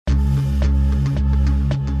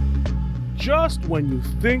just when you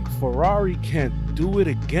think Ferrari can't do it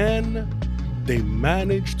again, they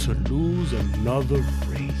manage to lose another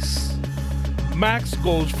race. Max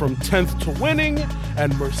goes from 10th to winning,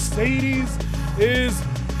 and Mercedes is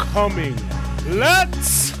coming.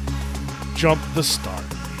 Let's jump the start.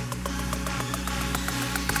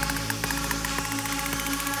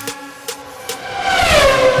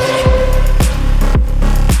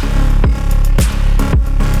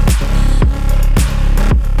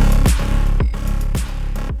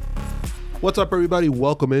 What's up, everybody?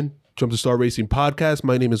 Welcome in Jump the Start Racing Podcast.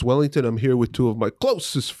 My name is Wellington. I'm here with two of my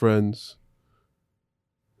closest friends.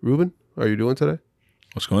 Ruben, how are you doing today?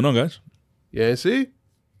 What's going on, guys? Yeah, see?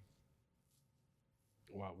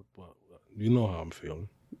 Wow, you know how I'm feeling.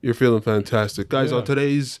 You're feeling fantastic. Guys, Yeah. On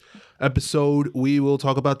today's episode, we will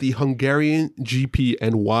talk about the Hungarian GP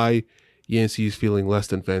and why Yancey is feeling less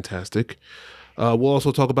than fantastic. We'll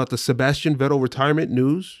also talk about the Sebastian Vettel retirement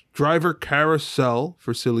news, driver carousel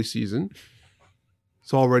for silly season.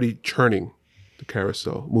 It's already churning, the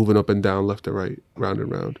carousel, moving up and down, left and right, round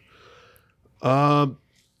and round. A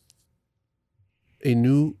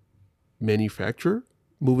new manufacturer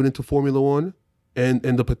moving into Formula One and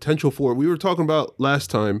the potential for it. We were talking about last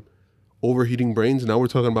time overheating brains. Now we're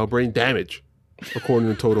talking about brain damage, according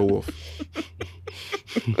to Toto Wolff.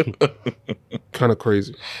 Kind of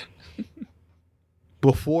crazy.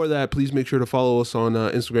 Before that, please make sure to follow us on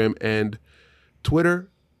Instagram and Twitter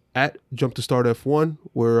at Jump to Start F1.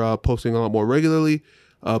 We're posting a lot more regularly.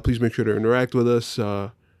 Please make sure to interact with us.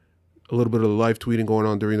 A little bit of live tweeting going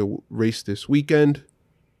on during the race this weekend.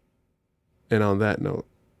 And on that note,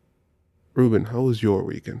 Ruben, how was your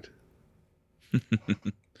weekend?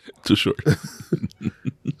 Too short.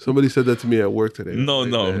 Somebody said that to me at work today. No,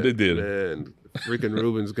 man, they did. Man, freaking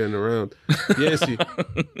Ruben's getting around. Yancey.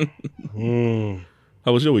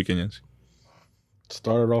 How was your weekend, Jens?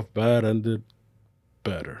 Started off bad, ended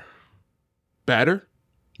better. Better.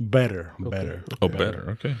 Better. Oh, better.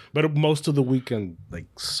 Okay. But most of the weekend,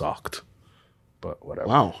 sucked. But whatever.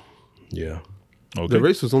 Wow. Yeah. Okay. The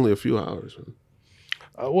race was only a few hours. Man.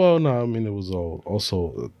 Well, no, I mean, it was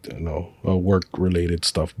also work-related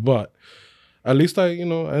stuff. But at least I,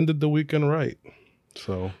 ended the weekend right.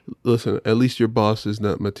 So. Listen, at least your boss is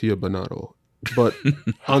not Mattia Bonato. But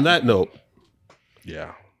on that note.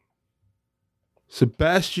 Yeah.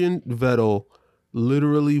 Sebastian Vettel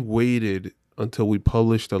literally waited until we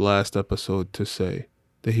published the last episode to say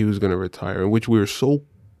that he was going to retire, in which we were so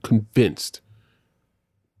convinced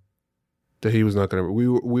that he was not going to.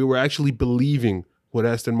 We were actually believing what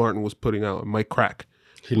Aston Martin was putting out. It might crack.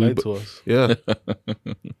 He lied to us. Yeah.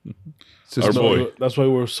 Our boy. That's why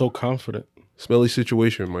we're so confident. Smelly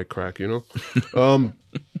situation might crack, I'll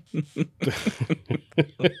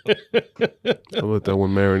let that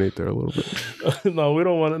one marinate there a little bit. No, we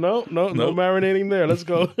don't want to. No marinating there. Let's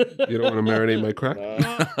go. You don't want to marinate my crack?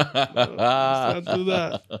 Let's not do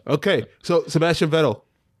that. Okay, so Sebastian Vettel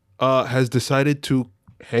has decided to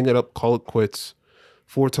hang it up, call it quits.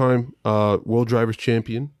 4-time World Drivers'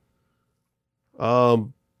 Champion.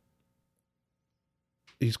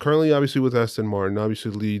 He's currently obviously with Aston Martin.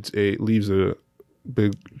 Obviously leaves a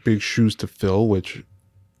big shoes to fill, which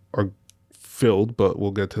are filled, but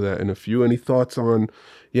we'll get to that in a few. Any thoughts on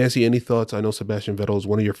Yancey? Any thoughts? I know Sebastian Vettel is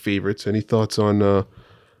one of your favorites. Any thoughts on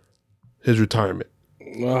his retirement?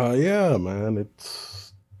 Yeah, man.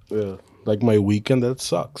 It's like my weekend that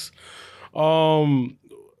sucks.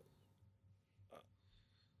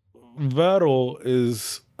 Vettel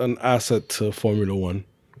is an asset to Formula One.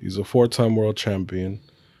 He's a 4-time world champion.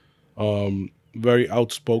 Very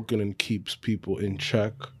outspoken and keeps people in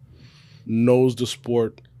check. Knows the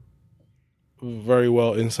sport very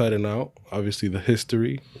well inside and out. Obviously, the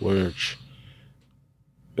history, which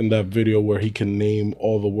in that video where he can name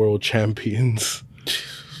all the world champions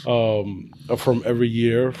from every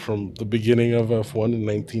year, from the beginning of F1 in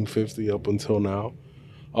 1950 up until now.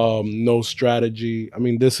 No strategy. I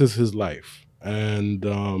mean, this is his life. And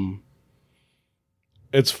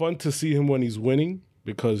it's fun to see him when he's winning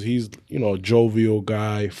because he's, a jovial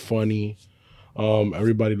guy, funny.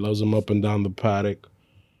 Everybody loves him up and down the paddock.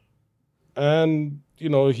 And,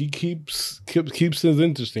 he keeps things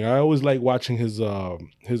interesting. I always like watching his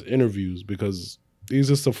interviews because he's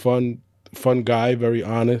just a fun guy, very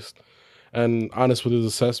honest, and honest with his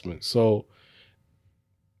assessment. So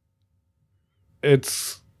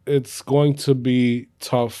it's going to be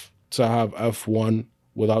tough to have F1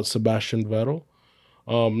 without Sebastian Vettel.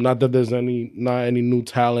 Not that there's not any new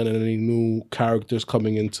talent and any new characters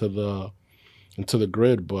coming into the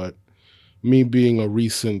grid, but me being a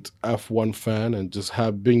recent F1 fan and just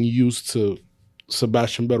been used to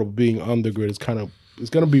Sebastian Vettel being on the grid, it's kind It's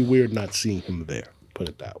gonna be weird not seeing him there. Put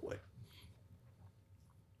it that way.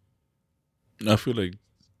 I feel like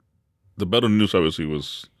the better news obviously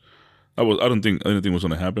was I don't think anything was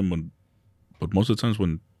going to happen, but most of the times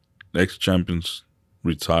when ex-champions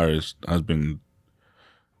retires has been,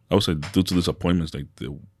 I would say, due to disappointments, like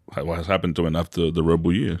what has happened to him after the Red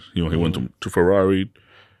Bull years. He went to Ferrari.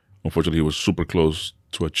 Unfortunately, he was super close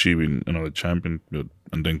to achieving another champion,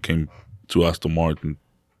 and then came to Aston Martin,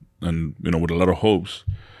 and with a lot of hopes,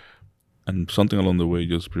 and something along the way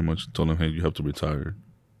just pretty much told him, "Hey, you have to retire,"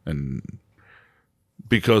 and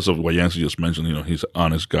because of what Yancey just mentioned, he's an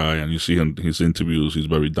honest guy, and you see him his interviews, he's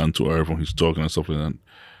very down to earth when he's talking and stuff like that.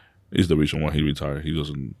 Is the reason why he retired. He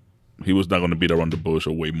was not going to beat around the bush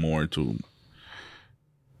or way more to.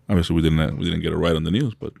 Obviously, we didn't get it right on the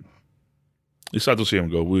news, but it's sad to see him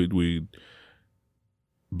go.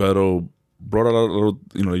 Beto brought a lot of,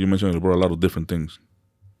 you mentioned he brought a lot of different things,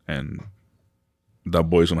 and that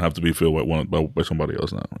boy's gonna have to be filled by somebody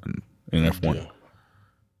else now in F1. Yeah.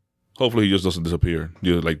 Hopefully, he just doesn't disappear.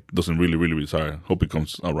 Doesn't really retire. Hope he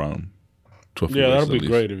comes around to a few that'll be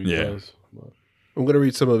great if he does. I'm going to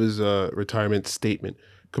read some of his retirement statement.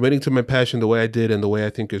 Committing to my passion the way I did and the way I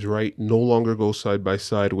think is right no longer goes side by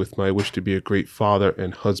side with my wish to be a great father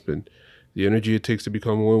and husband. The energy it takes to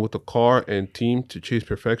become one with the car and team to chase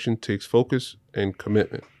perfection takes focus and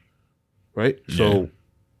commitment. Right? Yeah. So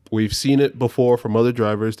we've seen it before from other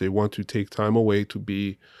drivers. They want to take time away to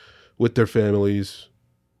be with their families.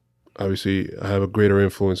 Obviously, have a greater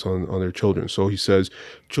influence on their children. So he says,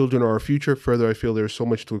 children are our future. Further, I feel there's so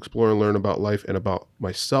much to explore and learn about life and about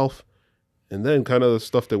myself. And then kind of the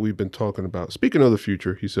stuff that we've been talking about. Speaking of the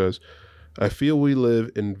future, he says, I feel we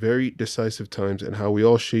live in very decisive times, and how we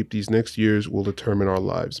all shape these next years will determine our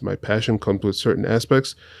lives. My passion comes with certain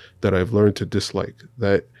aspects that I've learned to dislike,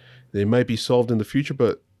 that they might be solved in the future,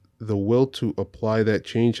 but the will to apply that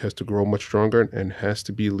change has to grow much stronger and has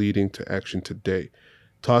to be leading to action today.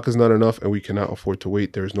 Talk is not enough, and we cannot afford to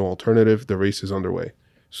wait. There is no alternative. The race is underway.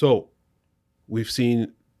 So, we've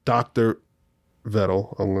seen Dr.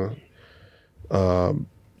 Vettel. I'm gonna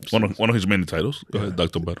one of his main titles. Go ahead,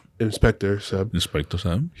 Dr. Vettel. Inspector Seb. Inspector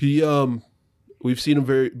Seb. He we've seen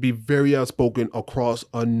him be very outspoken across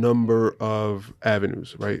a number of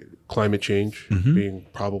avenues. Right, climate change being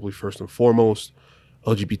probably first and foremost,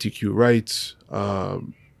 LGBTQ rights,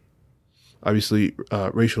 obviously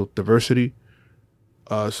racial diversity.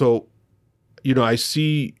 So, I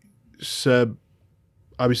see Seb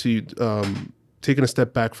obviously taking a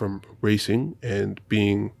step back from racing and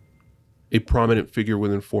being a prominent figure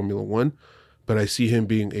within Formula One, but I see him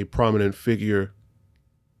being a prominent figure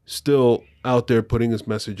still out there putting his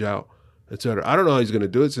message out, etc. I don't know how he's going to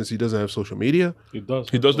do it since he doesn't have social media. He does.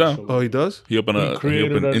 He does now. Oh, he does? He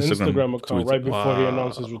created an Instagram account right before he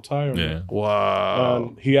announced his retirement. Yeah. Wow.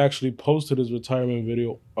 And he actually posted his retirement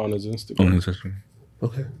video on his Instagram.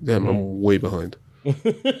 Okay. Damn, I'm way behind.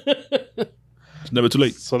 It's never too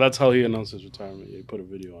late. So that's how he announced his retirement. He put a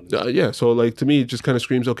video on it. So to me, it just kind of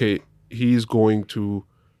screams, okay, he's going to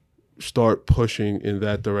start pushing in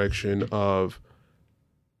that direction of,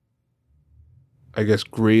 I guess,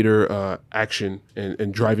 greater action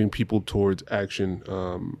and driving people towards action,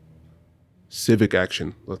 civic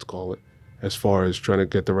action, let's call it, as far as trying to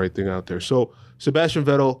get the right thing out there. So Sebastian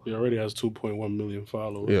Vettel. He already has 2.1 million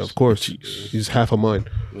followers. Yeah, of course. He's half of mine.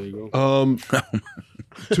 There you go.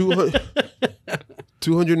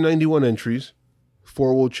 291 entries,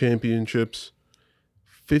 4 world championships,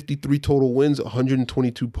 53 total wins,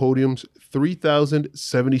 122 podiums,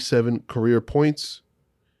 3,077 career points,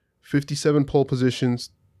 57 pole positions,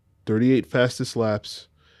 38 fastest laps.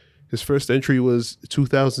 His first entry was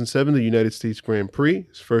 2007, the United States Grand Prix.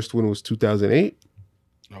 His first win was 2008.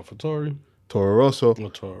 AlphaTauri. Toro Rosso.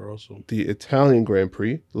 Toro Rosso. The Italian Grand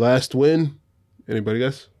Prix. Last win, anybody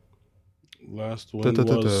guess? Last win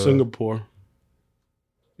was Singapore.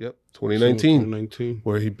 Yep, 2019. 2019.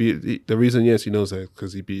 Where he beat, the reason, yes, he knows that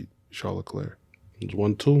because he beat Charles Leclerc. It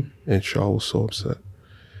was 1-2. And Charles was so upset.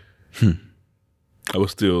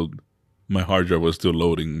 My hard drive was still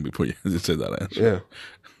loading before you said that answer.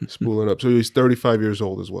 Yeah, spooling up. So he's 35 years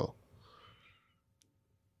old as well.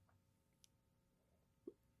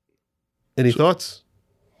 Any thoughts?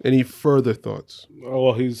 Any further thoughts? Oh,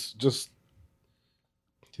 well, he's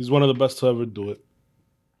one of the best to ever do it.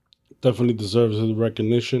 Definitely deserves his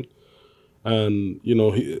recognition. And,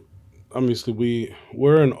 we're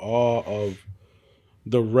in awe of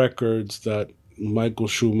the records that Michael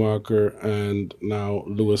Schumacher and now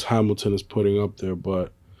Lewis Hamilton is putting up there.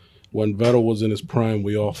 But when Vettel was in his prime,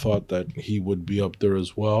 we all thought that he would be up there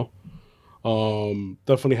as well.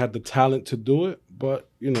 Definitely had the talent to do it, but,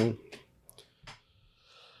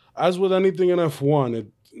 as with anything in F1, it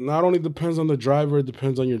not only depends on the driver, it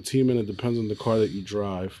depends on your team, and it depends on the car that you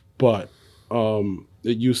drive. But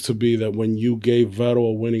it used to be that when you gave Vettel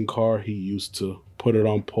a winning car, he used to put it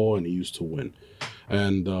on pole and he used to win.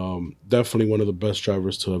 And definitely one of the best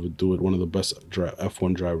drivers to ever do it, one of the best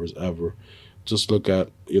F1 drivers ever. Just look at,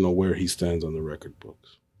 where he stands on the record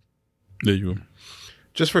books. There you go.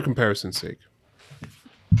 Just for comparison's sake,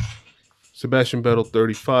 Sebastian Vettel,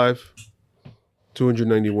 35,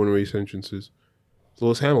 291 race entrances.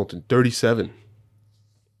 Lewis Hamilton, 37,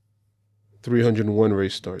 301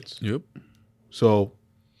 race starts. Yep. So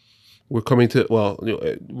we're coming to,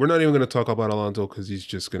 we're not even going to talk about Alonso because he's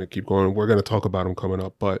just going to keep going. We're going to talk about him coming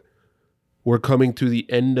up, but we're coming to the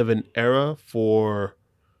end of an era for,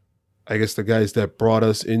 I guess, the guys that brought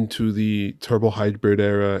us into the turbo hybrid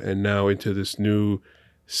era and now into this new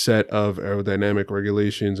set of aerodynamic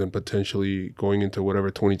regulations and potentially going into whatever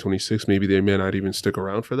 2026. Maybe they may not even stick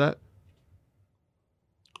around for that.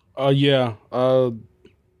 Yeah.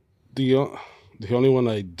 The only one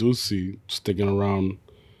I do see sticking around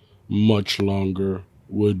much longer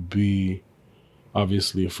would be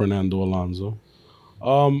obviously Fernando Alonso.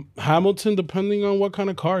 Hamilton, depending on what kind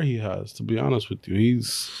of car he has, to be honest with you.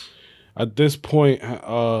 He's at this point,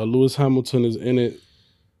 Lewis Hamilton is in it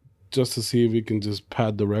just to see if he can just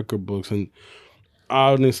pad the record books. And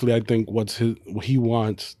honestly, I think he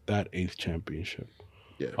wants that 8th championship.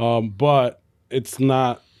 Yeah. But it's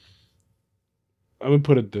not. Let me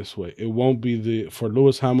put it this way: it won't be for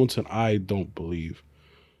Lewis Hamilton. I don't believe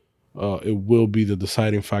it will be the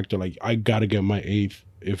deciding factor. Like, I gotta get my 8th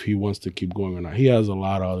if he wants to keep going or not. He has a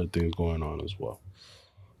lot of other things going on as well,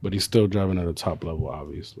 but he's still driving at a top level,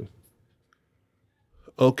 obviously.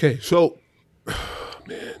 Okay, so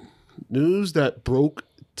man, news that broke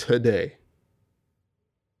today.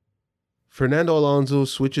 Fernando Alonso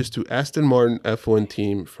switches to Aston Martin F1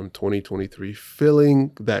 team from 2023,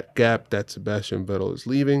 filling that gap that Sebastian Vettel is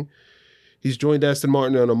leaving. He's joined Aston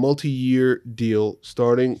Martin on a multi-year deal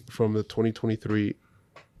starting from the 2023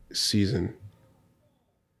 season.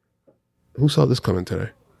 Who saw this coming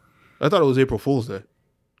today? I thought it was April Fool's Day.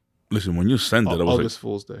 Listen, when you send it, I was August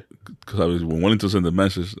Fool's Day. because I was wanting to send the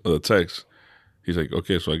message, the text. He's like,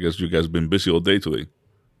 okay, so I guess you guys been busy all day today.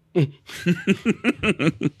 And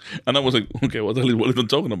I was like, okay, what are you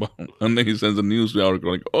talking about? And then he sends a news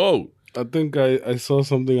article like, oh, I think I saw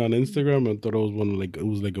something on Instagram and thought it was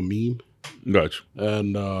like a meme. gotcha.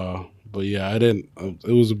 And but yeah, I didn't.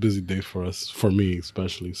 It was a busy day for me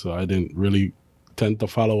especially. So I didn't really tend to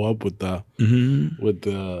follow up with the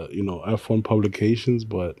F1 publications.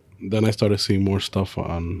 But then I started seeing more stuff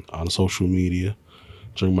on social media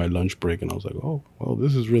during my lunch break, and I was like, oh, well,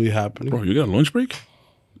 this is really happening. Bro, you got a lunch break?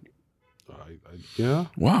 Yeah.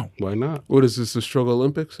 Wow. Why not? What is this, the Struggle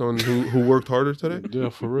Olympics on who worked harder today? Yeah,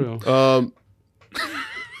 for real.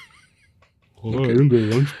 Okay. In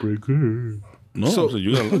the lunch break. No, So- so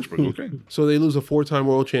you got a lunch break. Okay. So they lose a 4-time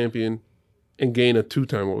world champion and gain a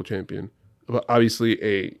 2-time world champion. But obviously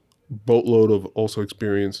a boatload of also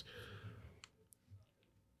experience.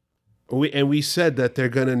 We said that they're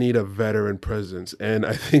going to need a veteran presence. And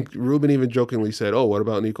I think Ruben even jokingly said, oh, what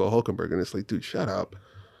about Nico Hulkenberg? And it's like, dude, shut up.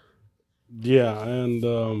 Yeah, and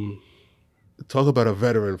Talk about a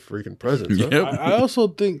veteran freaking presence. Huh? Yep. I also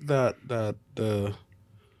think that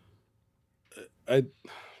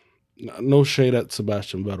no shade at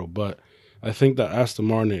Sebastian Vettel, but I think that Aston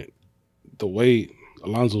Martin, the way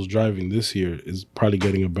Alonso's driving this year, is probably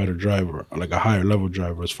getting a better driver, like a higher level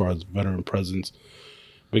driver as far as veteran presence,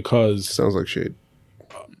 because Sounds like shade.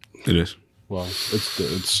 It is. well,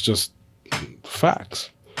 it's just facts.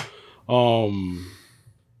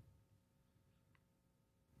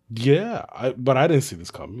 Yeah, but I didn't see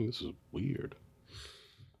this coming. This is weird.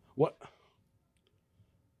 What?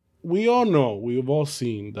 We all know, we've all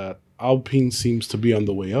seen that Alpine seems to be on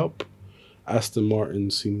the way up. Aston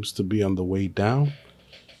Martin seems to be on the way down.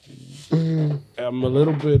 I'm a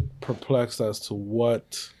little bit perplexed as to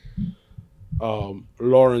what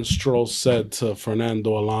Lawrence Stroll said to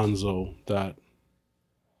Fernando Alonso that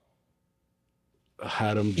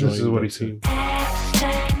had him join This is what the he said. team.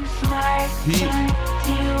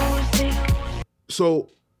 So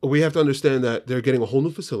we have to understand that they're getting a whole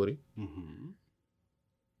new facility. Mm-hmm.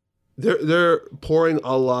 They're pouring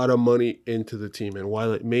a lot of money into the team, and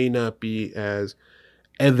while it may not be as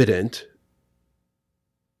evident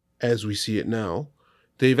as we see it now,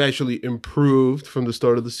 they've actually improved from the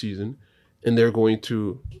start of the season, and they're going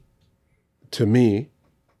to me,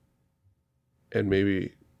 and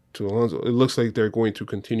maybe to Alonso, it looks like they're going to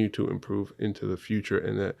continue to improve into the future,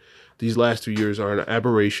 and that these last 2 years are an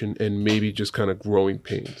aberration and maybe just kind of growing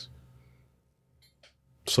pains.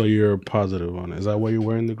 So you're positive on it. Is that why you're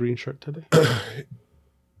wearing the green shirt today?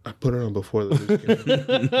 I put it on before the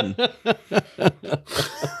game.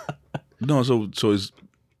 No, so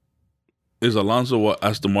is Alonso what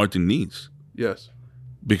Aston Martin needs? Yes.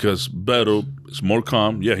 Because Vettel is more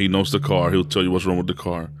calm. Yeah, he knows the car. He'll tell you what's wrong with the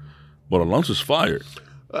car. But Alonso's fired.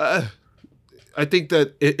 I think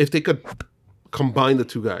that if they could combine the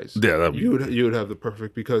two guys, Yeah, that'd be, you would have the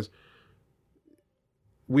perfect, because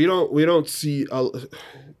we don't see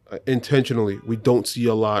intentionally, we don't see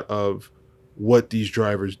a lot of what these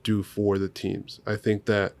drivers do for the teams. I think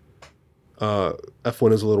that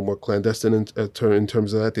F1 is a little more clandestine in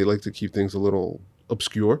terms of that. They like to keep things a little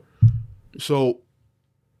obscure. So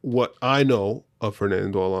what I know of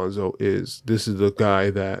Fernando Alonso is this is the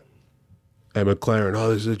guy that at McLaren,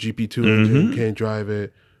 this is a GP2 engine, can't drive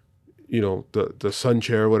it. You know, the sun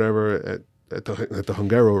chair or whatever at the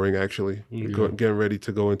Hungaroring, actually, getting ready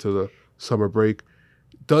to go into the summer break.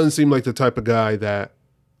 Doesn't seem like the type of guy that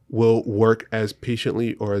will work as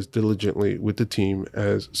patiently or as diligently with the team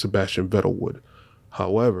as Sebastian Vettel would.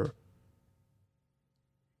 However,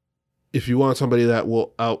 if you want somebody that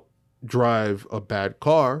will outdrive a bad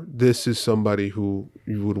car, this is somebody who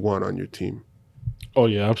you would want on your team. Oh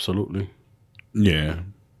yeah, absolutely. yeah.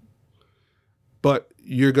 But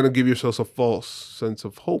you're going to give yourself a false sense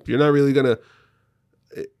of hope. You're not really going to,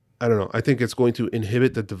 I don't know. I think it's going to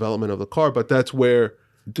inhibit the development of the car, but that's where,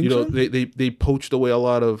 So? they poached away a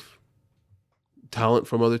lot of talent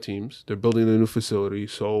from other teams. They're building a new facility.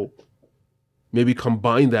 So maybe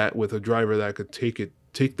combine that with a driver that could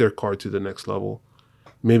take their car to the next level.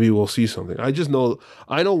 Maybe we'll see something.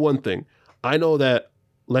 I know one thing. I know that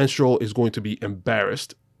Lance Stroll is going to be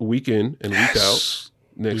embarrassed week in and week out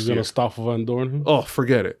next He's year. gonna stop Van Dorn. Oh,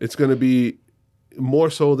 forget it. It's going to be more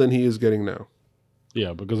so than he is getting now.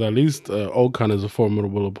 Yeah, because at least Ocon is a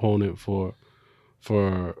formidable opponent for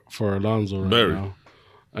Alonso right now,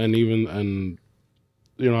 and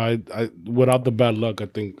I without the bad luck, I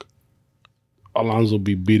think Alonso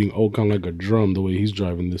be beating Ocon like a drum the way he's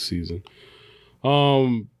driving this season.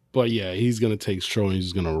 But yeah, he's gonna take Stroll and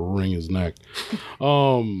he's gonna wring his neck.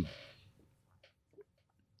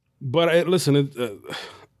 But listen,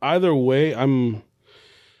 either way,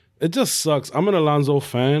 it just sucks. I'm an Alonso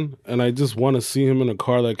fan, and I just want to see him in a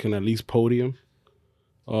car that can at least podium,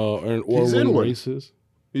 or He's in win one. races.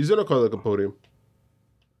 He's in a car like a podium.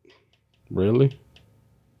 Really?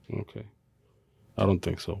 Okay, I don't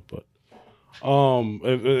think so. But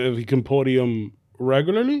if he can podium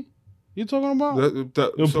regularly, you talking about?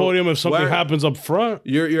 He'll podium if something happens up front.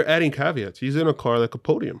 You're adding caveats. He's in a car like a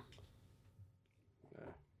podium.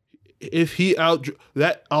 If he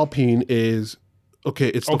that Alpine is okay,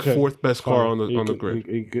 it's the fourth best car on the grid.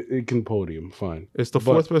 It can podium, fine. It's the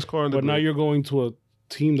fourth best car on the grid. But now you're going to a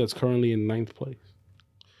team that's currently in 9th place.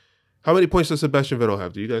 How many points does Sebastian Vettel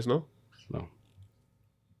have? Do you guys know? No.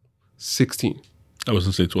 16. I was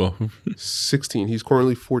going to say 12. 16. He's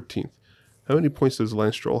currently 14th. How many points does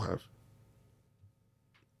Lance Stroll have?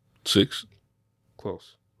 6.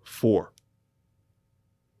 Close. 4.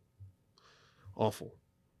 Awful.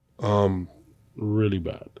 Really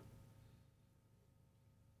bad.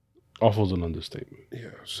 Awful's an understatement.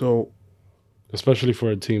 Yeah. So, especially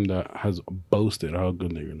for a team that has boasted how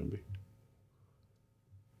good they're going to be.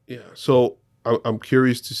 Yeah. So I'm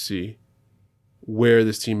curious to see where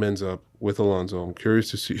this team ends up with Alonso. I'm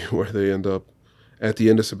curious to see where they end up at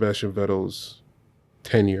the end of Sebastian Vettel's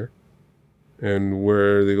tenure and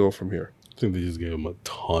where they go from here. I think they just gave him a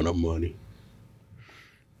ton of money.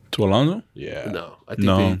 To Alonso? Yeah. No,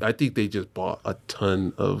 I think they just bought a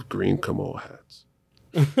ton of green camo hats.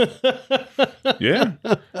 Yeah.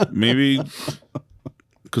 Maybe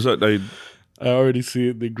because I already see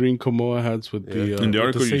it. The green Kamoa hats with in the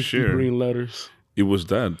article you shared, green letters. It was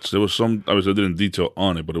that. So there was some, obviously I didn't detail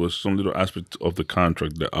on it, but it was some little aspect of the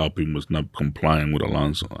contract that Alpine was not complying with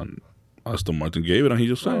Alonso, and Aston Martin gave it, and he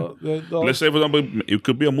just signed. Let's say, for example, it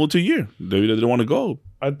could be a multi-year. They didn't want to go.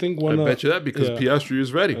 I think I bet you that because Piastri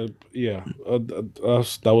is ready.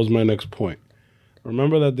 That was my next point.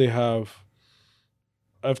 Remember that they have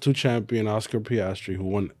F2 champion Oscar Piastri, who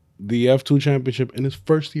won the F2 championship in his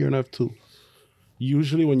first year in F2.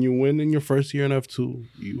 Usually when you win in your first year in F2,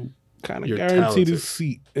 you kind of guaranteed his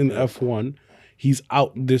seat in F1. He's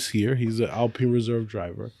out this year. He's an Alpine reserve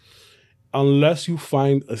driver. Unless you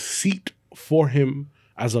find a seat for him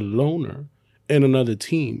as a loaner in another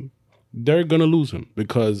team, they're going to lose him,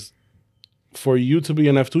 because for you to be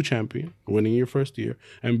an F2 champion, winning your first year,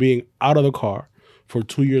 and being out of the car for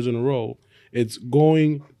 2 years in a row, it's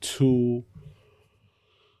going to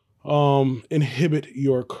inhibit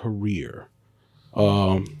your career.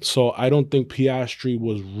 So I don't think Piastri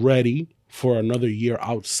was ready for another year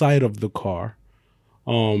outside of the car.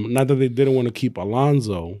 Not that they didn't want to keep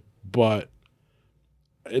Alonso, but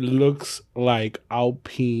it looks like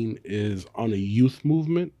Alpine is on a youth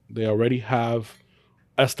movement. They already have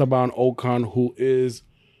Esteban Ocon, who is,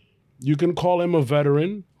 you can call him a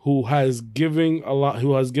veteran, who has given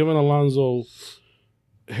Alonso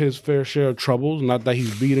his fair share of troubles. Not that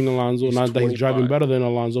he's beating Alonso, He's not that he's driving 25. better than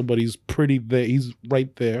Alonso, but he's pretty there. He's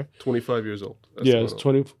right there. 25 years old. That's Yeah, the it's one.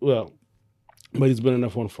 20. Well, but he's been in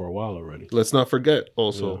F1 for a while already. Let's not forget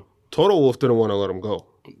also, Yeah. Toto Wolff didn't want to let him go.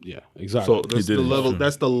 Yeah, exactly. So that's did the it, level. sure.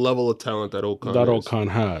 That's the level of talent that Ocon that is. Ocon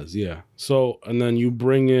has, yeah. So, and then you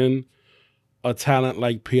bring in a talent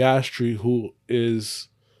like Piastri, who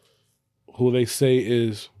they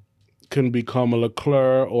say can become a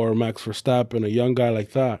Leclerc or a Max Verstappen, a young guy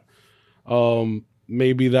like that.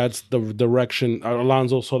 Maybe that's the direction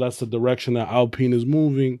Alonso. So that's the direction that Alpine is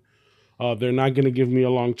moving. They're not going to give me a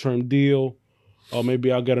long-term deal.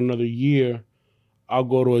 Maybe I'll get another year. I'll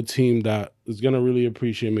go to a team that is going to really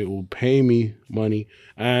appreciate me, will pay me money,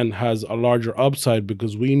 and has a larger upside,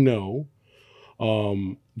 because we know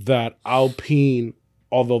that Alpine,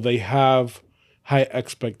 although they have high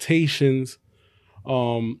expectations,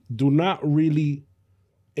 do not really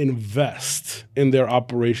invest in their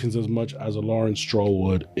operations as much as a Lawrence Stroll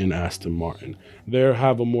would in Aston Martin. They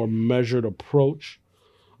have a more measured approach.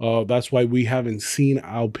 That's why we haven't seen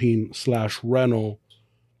Alpine/Renault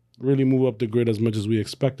really move up the grid as much as we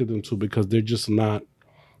expected them to, because they're just not.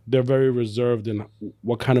 They're very reserved in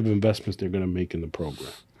what kind of investments they're going to make in the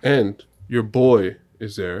program. And your boy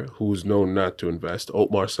is there, who's known not to invest,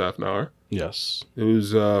 Otmar Safnauer, Yes.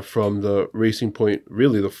 who's from the Racing Point,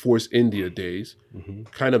 really the Force India days, Mm-hmm.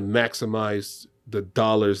 kind of maximized the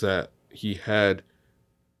dollars that he had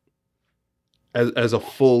as a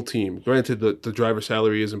full team. Granted, the driver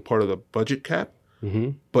salary isn't part of the budget cap,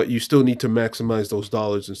 Mm-hmm. but you still need to maximize those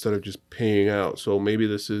dollars instead of just paying out. So maybe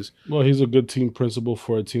this is Well, he's a good team principal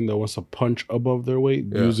for a team that wants to punch above their weight.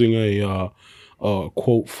 Yeah. Using a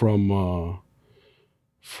quote from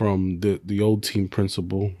the old team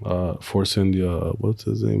principal, Force India. What's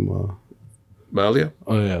his name? Malia.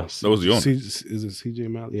 Oh yes, That was the owner. Is it CJ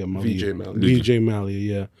Malley? Yeah, Malley. VJ Malia. VJ Malley.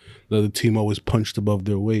 Yeah, the team always punched above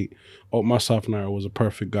their weight. My Safnauer was a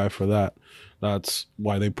perfect guy for that. That's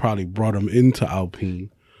why they probably brought him into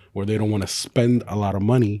Alpine, where they don't want to spend a lot of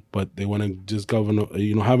money, but they want to just have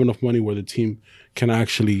enough money where the team can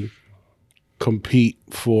actually compete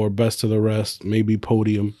for best of the rest, maybe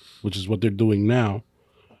podium, which is what they're doing now.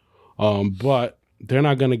 But they're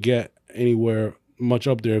not going to get anywhere much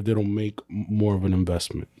up there if they don't make more of an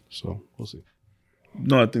investment. So we'll see.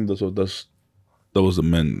 No, I think that was the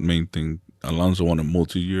main thing. Alonso wanted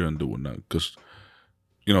multi-year and doing that because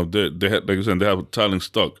they had, like I said, they have talent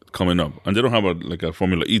stock coming up, and they don't have a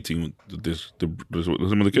Formula E team. This the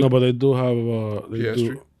kid. No, but they do have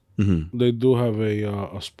Piastri? they do have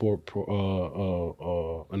a sport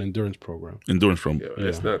an endurance program. endurance from. Yeah,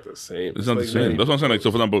 it's not the same. It's not the like same. many- That's what I'm saying. Like,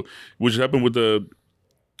 so for example, which happened with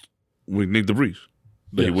Nick DeVries,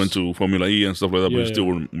 that he Yes. went to Formula E and stuff like that, but Yeah, he still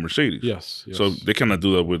were Mercedes. Yes. So they cannot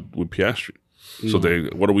do that with Piastri. So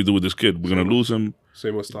what do we do with this kid? We're gonna lose him.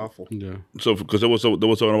 Same with Stoffel. yeah. So because they was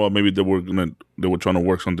talking about maybe they were trying to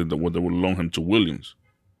work something that they would loan him to Williams.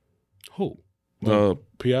 Who?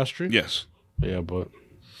 Piastri? Yes. Yeah, but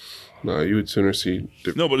No, you would sooner see.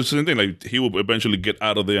 No, but it's the same thing. Like he will eventually get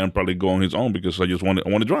out of there and probably go on his own because I want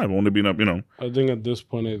to drive. I want to be I think at this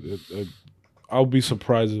point, I'll be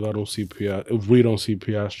surprised if we don't see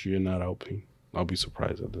Piastri in that Alpine. I'll be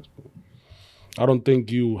surprised at this point. I don't think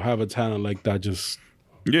you have a talent like that just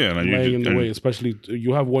Yeah, and laying in the way. Especially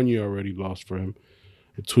you have 1 year already lost for him.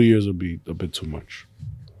 2 years would be a bit too much.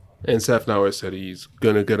 And Safnauer said he's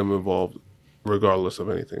gonna get him involved regardless of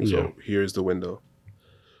anything. So Yeah. here's the window.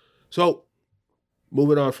 So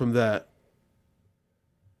moving on from that,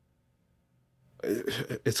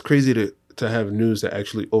 it's crazy to have news that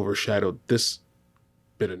actually overshadowed this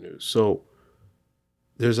bit of news. So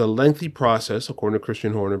there's a lengthy process, according to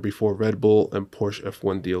Christian Horner, before Red Bull and Porsche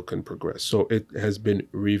F1 deal can progress. So it has been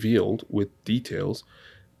revealed with details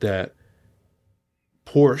that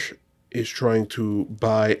Porsche is trying to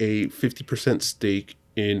buy a 50% stake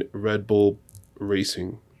in Red Bull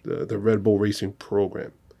Racing, the Red Bull Racing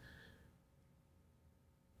program.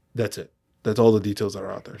 That's it. That's all the details that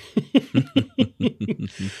are out there.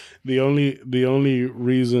 The only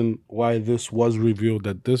reason why this was revealed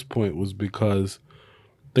at this point was because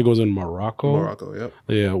I think it was in Morocco. Morocco, yep.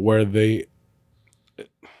 Yeah, where they.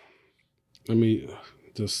 Let me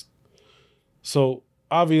just. So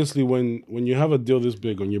obviously when you have a deal this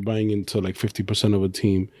big, when you're buying into like 50% of a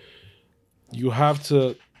team, you have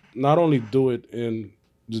to not only do it in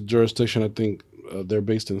the jurisdiction. I think they're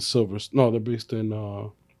based in they're based in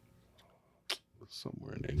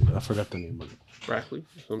somewhere in England. I forgot the name of it. Brackley?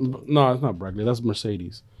 No, it's not Brackley. That's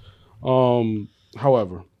Mercedes.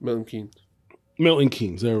 However, Milton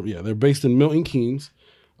Keynes. They're based in Milton Keynes,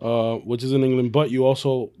 which is in England. But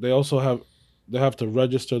they have to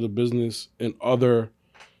register the business in other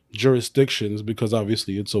jurisdictions because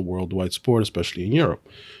obviously it's a worldwide sport, especially in Europe.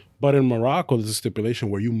 But in Morocco, there's a stipulation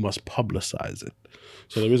where you must publicize it.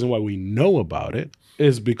 So the reason why we know about it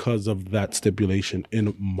is because of that stipulation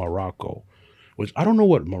in Morocco, which I don't know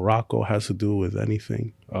what Morocco has to do with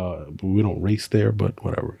anything. We don't race there, but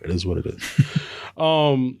whatever. It is what it is.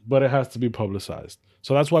 But it has to be publicized.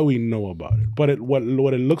 So that's why we know about it. But what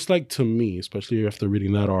it looks like to me, especially after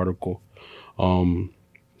reading that article, I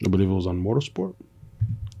believe it was on Motorsport.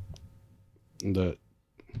 It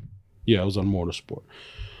was on Motorsport.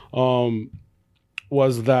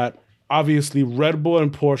 Was that obviously Red Bull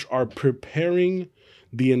and Porsche are preparing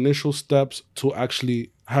the initial steps to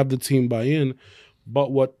actually have the team buy in.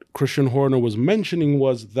 But what Christian Horner was mentioning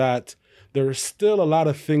was that there are still a lot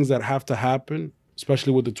of things that have to happen,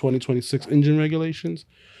 especially with the 2026 engine regulations.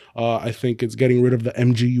 I think it's getting rid of the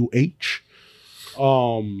MGU-H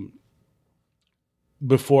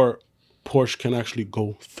before Porsche can actually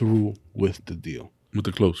go through with the deal. With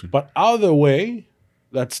the closing. But either way,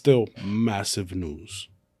 that's still massive news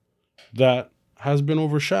that has been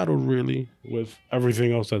overshadowed really with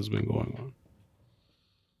everything else that's been going on.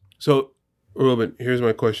 So, Ruben, here's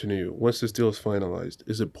my question to you. Once this deal is finalized,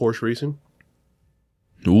 is it Porsche Racing?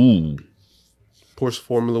 Ooh. Porsche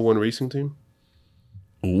Formula One racing team?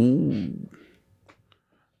 Ooh.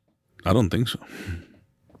 I don't think so.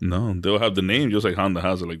 No, they'll have the name just like Honda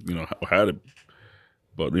has it, had it,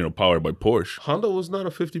 but, powered by Porsche. Honda was not a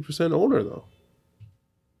 50% owner, though.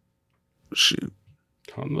 Shit.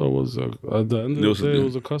 Honda was, at the end of the day, it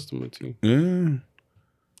was a customer team. Yeah.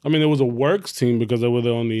 I mean, it was a works team because they were the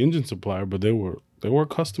only engine supplier, but they were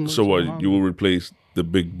customers. So what, you will replace the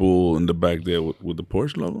big bull in the back there with the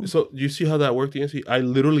Porsche logo? So you see how that worked, Yancy? I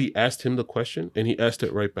literally asked him the question, and he asked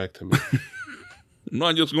it right back to me. No,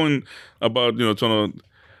 I'm just going about, trying to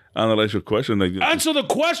analyze your question. Answer the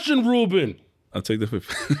question, Ruben. I'll take the fifth.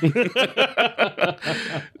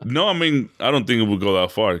 No, I mean, I don't think it will go that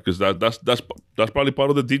far because that's probably part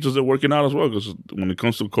of the details they're working out as well. Because when it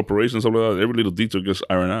comes to corporations, stuff like that, every little detail gets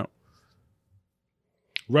ironed out.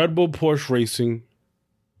 Red Bull Porsche Racing.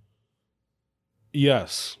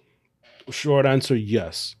 Yes. Short answer,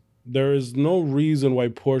 yes. There is no reason why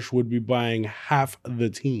Porsche would be buying half the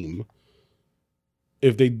team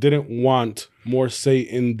if they didn't want more say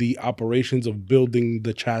in the operations of building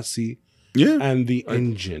the chassis and the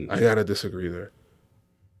engine. I gotta disagree there.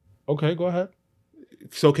 Okay, go ahead.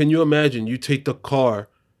 So can you imagine you take the car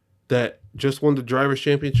that just won the Drivers'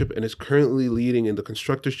 Championship and is currently leading in the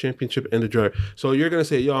Constructors' Championship and the driver. So you're going to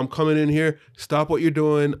say, yo, I'm coming in here. Stop what you're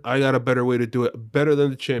doing. I got a better way to do it. Better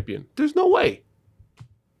than the champion. There's no way.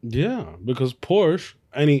 Yeah, because Porsche,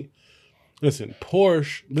 Porsche,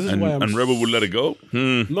 this is why And Red Bull would let it go?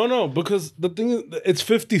 No, because the thing is, it's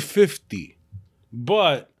 50-50.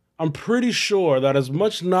 But I'm pretty sure that as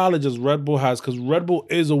much knowledge as Red Bull has, because Red Bull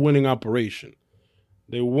is a winning operation.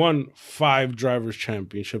 They won 5 Drivers'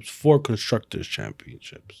 Championships, 4 Constructors'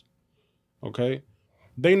 Championships. Okay?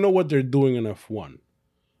 They know what they're doing in F1.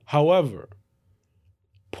 However,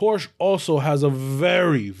 Porsche also has a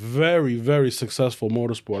very, very, very successful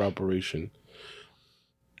motorsport operation.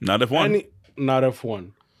 Not F1. Not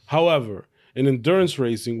F1. However, in endurance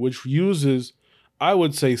racing, which uses, I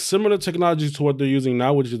would say, similar technology to what they're using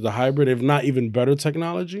now, which is the hybrid, if not even better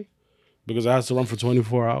technology, because it has to run for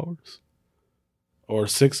 24 hours. Or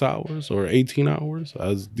 6 hours or 18 hours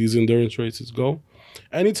as these endurance races go.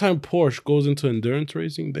 Anytime Porsche goes into endurance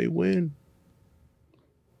racing, they win.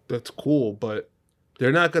 That's cool, but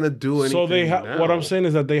they're not going to do anything. So what I'm saying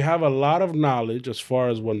is that they have a lot of knowledge as far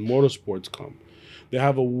as when motorsports come. They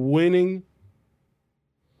have a winning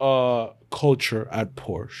culture at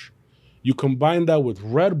Porsche. You combine that with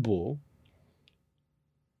Red Bull.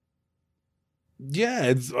 Yeah,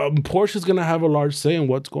 it's Porsche is going to have a large say in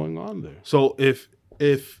what's going on there. So if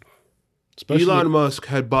Elon Musk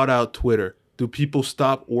had bought out Twitter, do people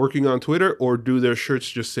stop working on Twitter, or do their shirts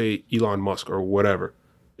just say Elon Musk or whatever?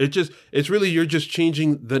 It's really, you're just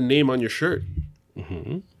changing the name on your shirt.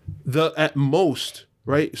 Mm-hmm. At most,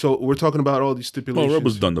 right? So we're talking about all these stipulations. Red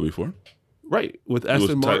Bull's done that before. Right, with It was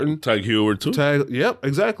Aston Martin. Tag Heuer too. Yep,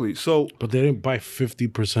 exactly. So But they didn't buy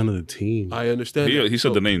 50% of the team. I understand. He said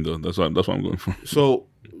So- the name though. That's what I'm going for. So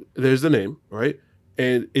there's the name, right?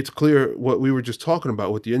 And it's clear what we were just talking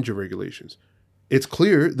about with the engine regulations. It's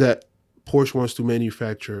clear that Porsche wants to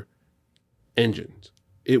manufacture engines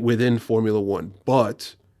within Formula One,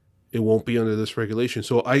 but it won't be under this regulation.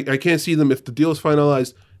 So I can't see them, if the deal is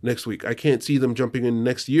finalized next week, I can't see them jumping in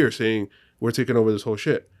next year saying we're taking over this whole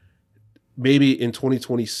shit. Maybe in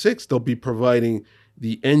 2026, they'll be providing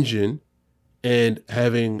the engine and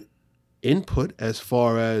having input as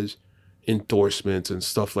far as endorsements and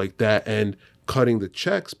stuff like that and cutting the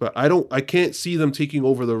checks. But I can't see them taking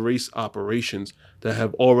over the race operations that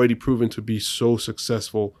have already proven to be so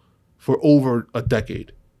successful for over a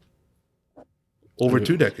decade. Over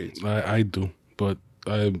 2 decades. I do, but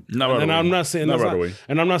Not right and away. I'm not saying Not that's right not- away.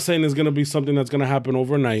 and I'm not saying it's gonna be something that's gonna happen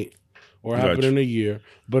overnight or happen Gotcha. in a year,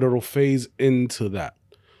 but it'll phase into that.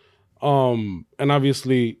 And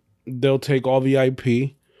obviously they'll take all the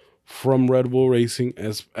IP from Red Bull Racing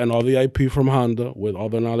and all the IP from Honda with all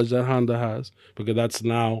the knowledge that Honda has, because that's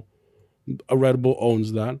now Red Bull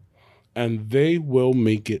owns that, and they will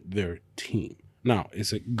make it their team. Now,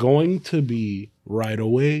 is it going to be right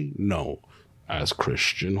away? No. As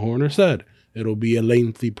Christian Horner said, it'll be a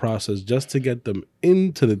lengthy process just to get them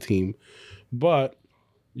into the team. But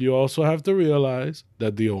you also have to realize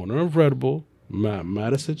that the owner of Red Bull, Matt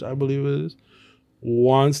Matisic, I believe it is,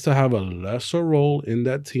 wants to have a lesser role in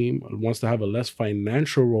that team, wants to have a less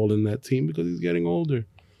financial role in that team because he's getting older.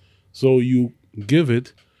 So you give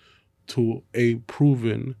it to a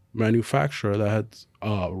proven manufacturer that has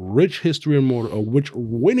a rich history in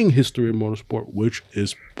winning history in motorsport, which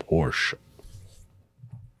is Porsche.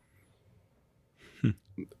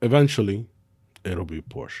 Eventually, it'll be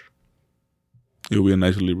Porsche. It'll be a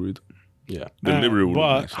nice livery. Yeah. The livery will be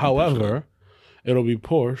but, nice, I'm however, it'll be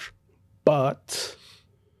Porsche, but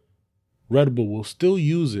Red Bull will still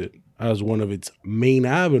use it as one of its main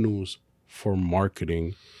avenues for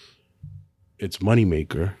marketing its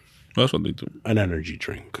moneymaker, That's what they do. an energy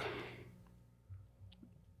drink.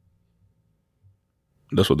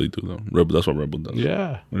 That's what they do though. That's what Red Bull does.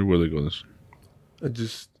 Yeah. Everywhere they go,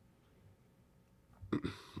 this.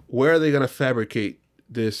 Where are they going to fabricate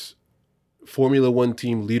this Formula One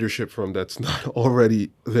team leadership from that's not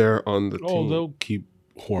already there on the Oh, team? they'll keep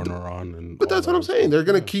Horner on. But that's what I'm saying. They're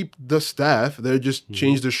going to keep the staff. They're just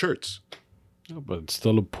change the shirts. Yeah, but it's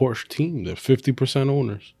still a Porsche team. They're 50%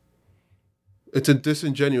 owners. It's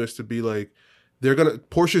disingenuous to be like,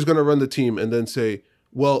 Porsche's going to run the team and then say,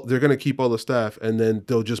 well, they're going to keep all the staff and then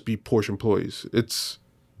they'll just be Porsche employees. It's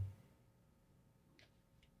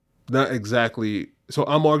not exactly. So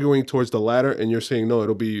I'm arguing towards the latter and you're saying, no,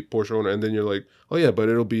 it'll be Porsche owner. And then you're like, oh yeah, but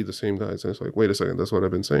it'll be the same guys. And it's like, wait a second. That's what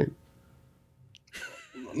I've been saying.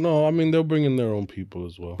 No, I mean, they'll bring in their own people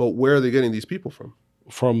as well. But where are they getting these people from?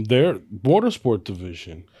 From their motorsport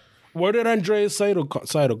division. Where did Andreas Seidel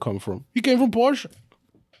come from? He came from Porsche.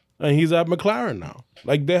 And he's at McLaren now.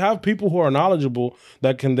 Like, they have people who are knowledgeable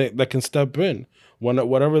that can step in when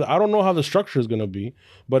whatever. I don't know how the structure is going to be,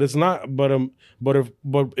 but it's not. But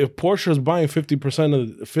if Porsche is buying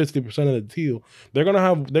 50% of the deal, they're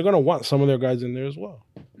gonna want some of their guys in there as well.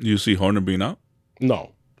 You see Horner being out?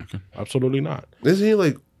 No, absolutely not. Isn't he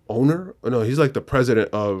like owner? Oh, no, he's like the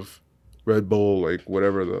president of Red Bull, like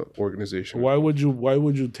whatever the organization. Why would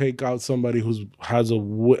you take out somebody who's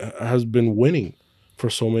has been winning for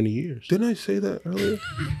so many years? Didn't I say that earlier?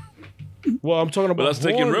 Well, I'm talking about. But that's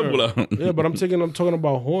taking Horner. Red Bull out. Yeah, but I'm talking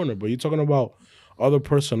about Horner. But you're talking about other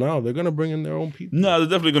personnel. They're gonna bring in their own people. No, they're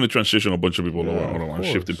definitely going to transition a bunch of people Yeah, around, of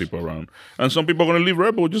shifting course. people around. And some people are going to leave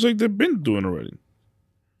Red Bull just like they've been doing already.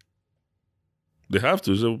 They have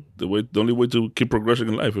to. So the only way to keep progressing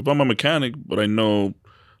in life. If I'm a mechanic, but I know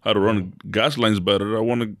how to run gas lines better, I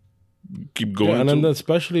want to keep going. Yeah, and then to-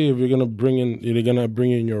 especially if you're gonna bring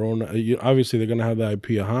in your own. Obviously, they're gonna have the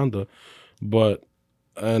IP of Honda, but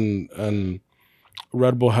and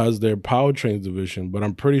Red Bull has their powertrains division. But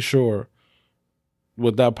I'm pretty sure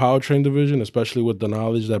with that powertrain division, especially with the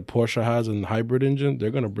knowledge that Porsche has in hybrid engine,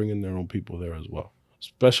 they're gonna bring in their own people there as well,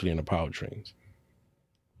 especially in the powertrains.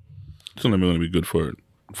 it's only going to be good for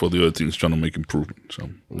the other teams trying to make improvements. So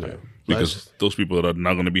Yeah. because those people that are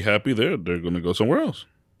not going to be happy there, they're going to go somewhere else,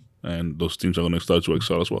 and those teams are going to start to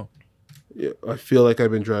excel as well. Yeah, I feel like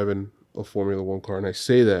I've been driving a Formula One car, and I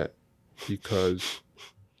say that because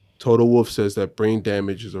Toto Wolff says that brain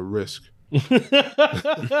damage is a risk. If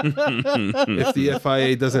the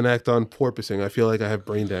FIA doesn't act on porpoising, I feel like I have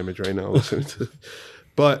brain damage right now listening to.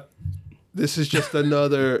 But this is just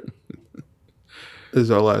another. This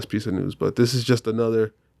is our last piece of news, but this is just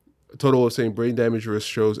another Toto Wolff saying brain damage risk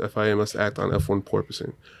shows FIA must act on F1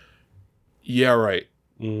 porpoising. Yeah, right.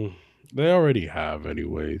 They already have,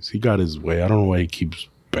 anyways. He got his way. I don't know why he keeps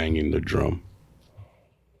banging the drum.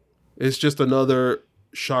 It's just another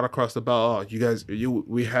shot across the bow. Oh, you guys,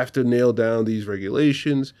 we have to nail down these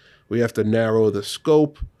regulations. We have to narrow the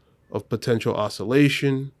scope of potential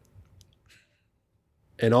oscillation.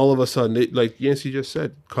 And all of a sudden, like Yancey just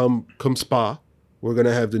said, come Spa, we're going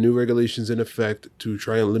to have the new regulations in effect to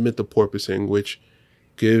try and limit the porpoising, which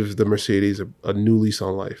gives the Mercedes a new lease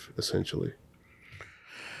on life, essentially.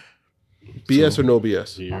 BS or no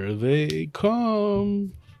BS? Here they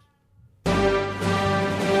come.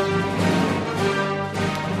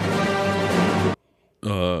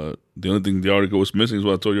 The only thing the article was missing is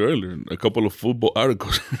what I told you earlier. A couple of football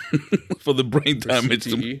articles for the brain damage.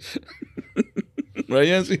 Right,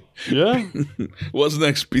 Yancy? Yeah. What's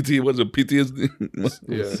next? What's a PTSD?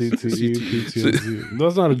 Yeah. CTE, PTSD.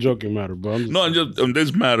 That's not a joking matter, bro. No, just on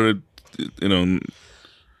this matter, you know.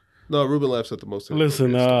 No, Ruben laughs at the most.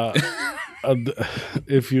 Listen,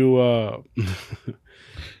 if you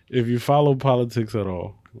if you follow politics at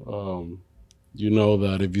all, you know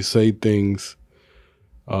that if you say things,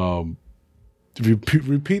 if you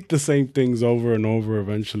repeat the same things over and over,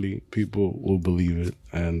 eventually people will believe it.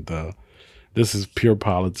 And this is pure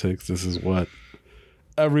politics. This is what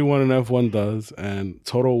everyone in F1 does. And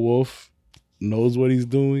Toto Wolff knows what he's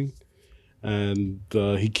doing. And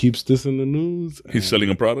he keeps this in the news. He's selling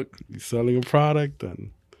a product. He's selling a product.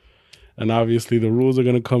 And obviously the rules are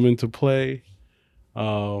going to come into play.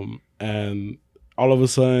 And all of a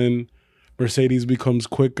sudden, Mercedes becomes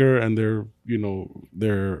quicker and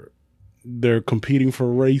they're competing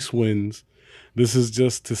for race wins. This is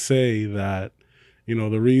just to say that,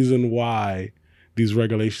 the reason why these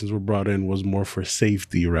regulations were brought in was more for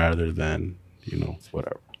safety rather than,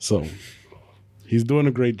 whatever. So he's doing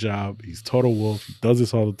a great job. He's Toto Wolff. He does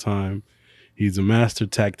this all the time. He's a master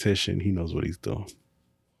tactician. He knows what he's doing.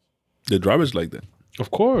 The drivers like that.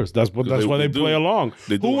 Of course. That's why they play along.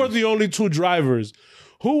 Who were the only two drivers?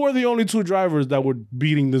 Who were the only two drivers that were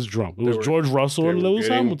beating this drum? It was George Russell and Lewis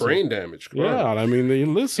Hamilton. Brain damage. Yeah, I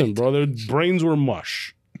mean, listen, bro. Their brains were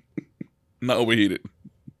mush. Not overheated.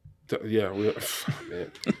 Yeah,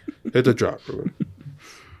 man. Hit the drop, Ruben.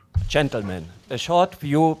 Gentlemen, a short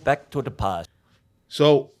view back to the past.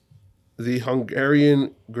 So, the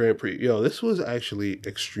Hungarian Grand Prix. This was actually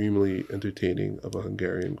extremely entertaining of a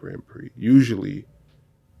Hungarian Grand Prix. Usually,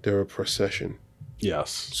 they're a procession. Yes.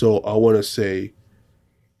 So, I want to say,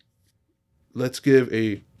 let's give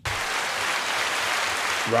a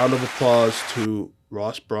round of applause to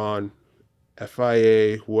Ross Brawn,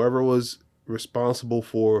 FIA, whoever was responsible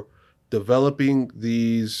for developing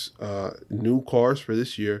these new cars for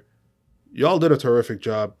this year. Y'all did a terrific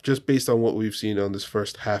job just based on what we've seen on this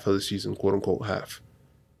first half of the season, quote unquote half.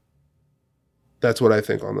 That's what I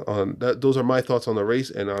think on that. Those are my thoughts on the race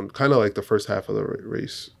and on kind of like the first half of the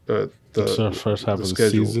race. The first half of the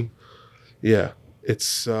season. Yeah,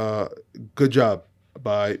 it's good job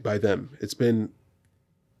by them. It's been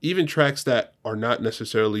even tracks that are not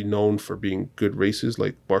necessarily known for being good races,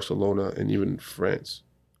 like Barcelona and even France,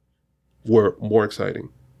 were more exciting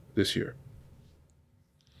this year.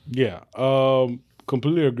 Yeah,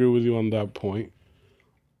 completely agree with you on that point.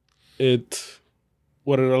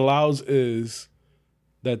 What it allows is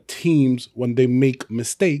that teams, when they make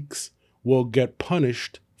mistakes, will get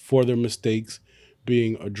punished for their mistakes,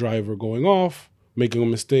 being a driver going off, making a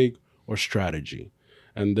mistake, or strategy.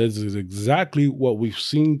 And this is exactly what we've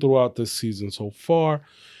seen throughout this season so far.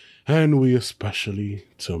 And we especially,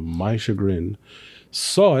 to my chagrin,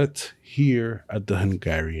 saw it here at the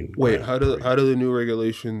Hungarian Wait, Grand Prix. how do the new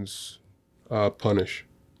regulations punish?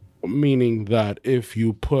 Meaning that if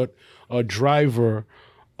you put a driver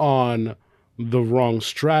on the wrong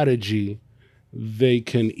strategy, they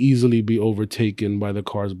can easily be overtaken by the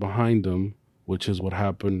cars behind them, which is what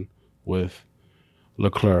happened with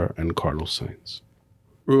Leclerc and Carlos Sainz.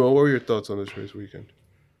 Ruben, what were your thoughts on this race weekend?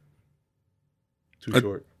 Too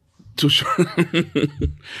short. Too short.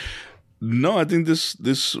 No, I think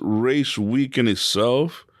this race weekend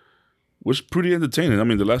itself was pretty entertaining. I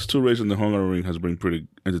mean, the last two races in the Hungaroring has been pretty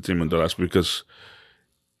entertaining the last, because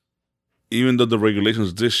even though the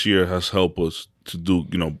regulations this year has helped us to do,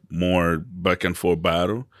 more back and forth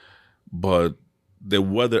battle, but the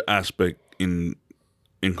weather aspect in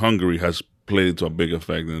Hungary has played into a big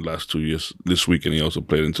effect in the last 2 years. This weekend he also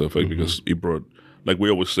played into effect because he brought, like we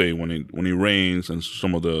always say, when it rains and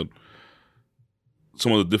some of the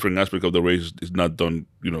different aspects of the race is not done,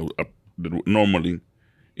 normally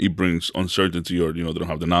it brings uncertainty, or they don't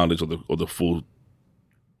have the knowledge or the full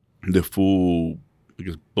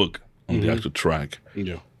his book on the actual track.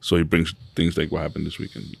 Yeah. So he brings things like what happened this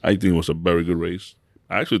weekend. I think it was a very good race.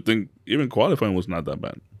 I actually think even qualifying was not that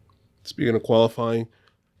bad. Speaking of qualifying,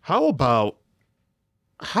 how about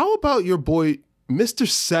your boy Mr.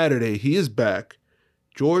 Saturday? He is back.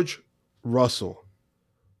 George Russell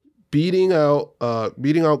beating out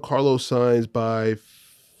Carlos Sainz by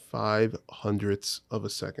 0.05 of a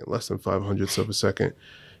second, less than 0.05 of a second,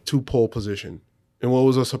 to pole position. And what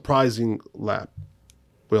was a surprising lap.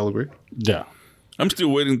 We all agree? Yeah. I'm still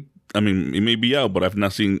waiting. I mean, it may be out, but I've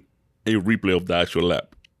not seen a replay of the actual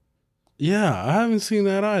lap. Yeah, I haven't seen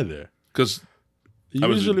that either. Because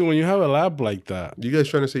usually when you have a lap like that. You guys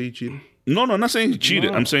trying to say he cheated? No, I'm not saying he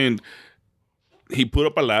cheated. No. I'm saying he put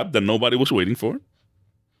up a lap that nobody was waiting for.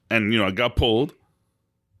 And, I got pulled.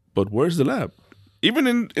 But where's the lap? Even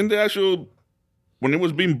in the actual, when it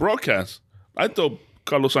was being broadcast, I thought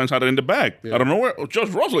Carlos Sainz had it in the back. Yeah. I don't know where.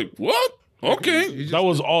 Just Russell, like, what? Okay. That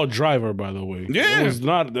was all driver, by the way. Yeah. It was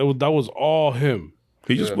not. That was all him.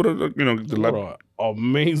 He just put the lap. What an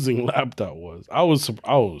amazing lap that was. I was.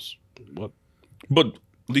 What? But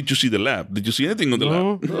did you see the lap? Did you see anything on the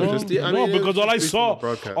lap? Because all I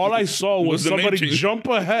saw was Was the somebody name change. jump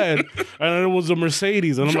ahead, and it was a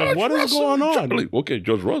Mercedes, and I'm like, what is going on? Like, okay,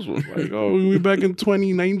 George Russell. Like, oh, we back in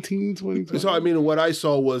 2019, 2020. So, I mean, what I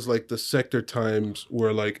saw was like the sector times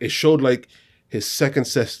where like it showed like his second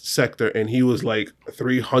sector and he was like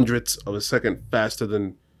 0.03 of a second faster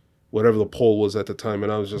than whatever the pole was at the time. And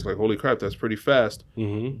I was just like, holy crap, that's pretty fast.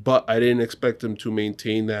 Mm-hmm. But I didn't expect him to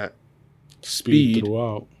maintain that speed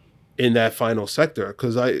throughout. in that final sector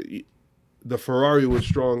because the Ferrari was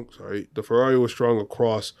strong. The Ferrari was strong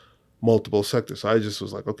across multiple sectors. So I just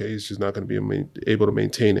was like, okay, he's just not going to be able to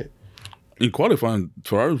maintain it. In qualifying,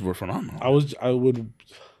 Ferraris were phenomenal.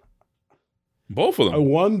 Both of them. I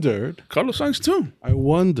wondered. Carlos Sainz too. I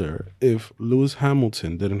wonder if Lewis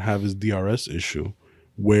Hamilton didn't have his DRS issue,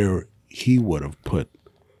 where he would have put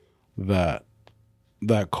that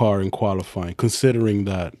car in qualifying, considering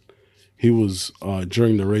that he was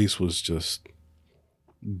during the race was just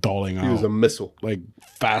dolling out. He was a missile. Like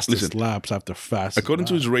fastest laps after fast. According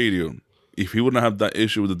to his radio, if he wouldn't have that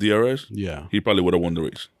issue with the DRS, Yeah. he probably would have won the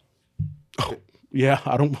race. Yeah,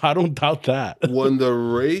 I don't doubt that. Won the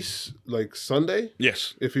race like Sunday?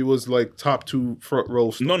 Yes. If he was like top two front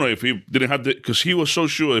row. No, if he didn't have because he was so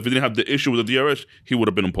sure if he didn't have the issue with the DRS, he would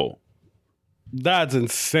have been on pole. That's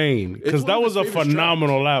insane. Because It's one that of was his a favorite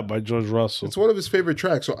phenomenal lap by George Russell. It's one of his favorite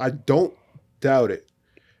tracks, so I don't doubt it.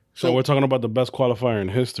 So we're talking about the best qualifier in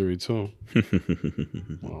history too.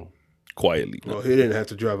 Quietly. Well, he didn't have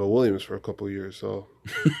to drive a Williams for a couple of years, so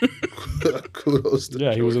kudos to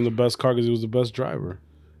Yeah, he was George. in the best car because he was the best driver.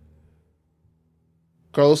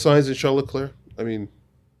 Carlos Sainz and Charles Leclerc. I mean,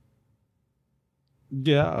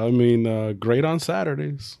 Yeah, I mean, great on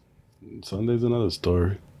Saturdays. Sunday's another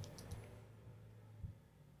story.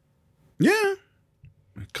 Yeah.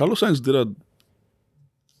 Carlos Sainz did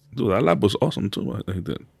that lap was awesome too. I think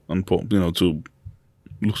that on pole, to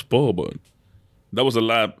lose pole, but that was a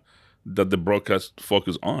lap that the broadcast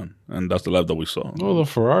focused on, and that's the lap that we saw. No, the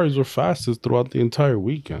Ferraris were fastest throughout the entire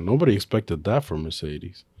weekend. Nobody expected that from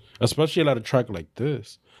Mercedes, especially at a track like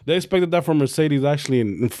this. They expected that from Mercedes actually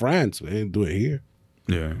in France. They didn't do it here,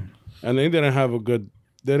 Yeah, and they didn't have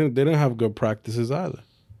They didn't have good practices either.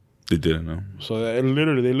 they didn't know. So they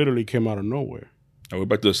literally came out of nowhere. Are we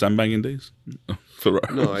back to the sandbagging days?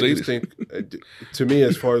 Ferrari, no, I just think, to me,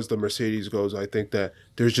 as far as the Mercedes goes, I think that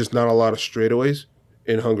there's just not a lot of straightaways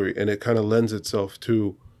in Hungary, and it kind of lends itself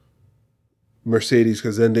to Mercedes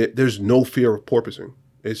because then there's no fear of porpoising.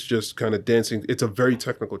 It's just kind of dancing. It's a very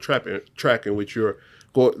technical track in which you're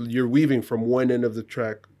weaving from one end of the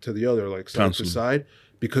track to the other, like side to side,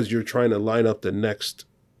 because you're trying to line up the next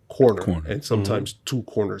corner. And sometimes two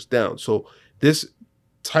corners down. So this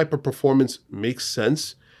type of performance makes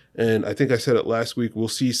sense. And I think I said it last week. We'll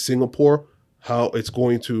see Singapore, how it's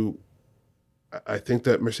going to. I think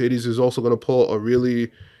that Mercedes is also going to pull a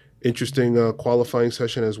really interesting qualifying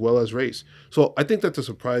session as well as race. So I think that the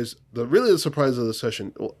surprise of the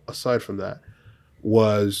session, aside from that,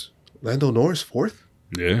 was Lando Norris fourth.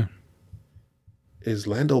 Yeah. Is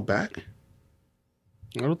Lando back?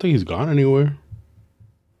 I don't think he's gone anywhere.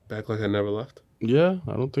 Back like I never left? Yeah,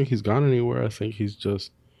 I don't think he's gone anywhere. I think he's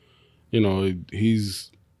just,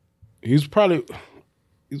 he's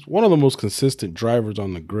one of the most consistent drivers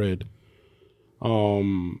on the grid.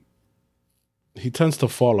 He tends to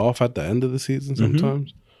fall off at the end of the season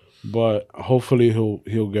sometimes, but hopefully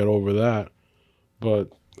he'll get over that. But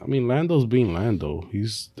I mean, Lando's being Lando.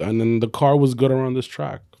 And then the car was good around this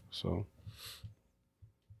track, so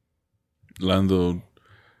Lando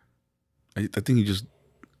I think he just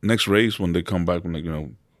next race when they come back,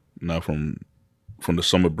 when now from the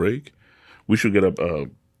summer break, we should get a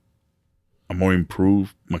more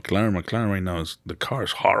improved McLaren. McLaren right now the car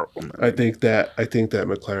is horrible, man. I think that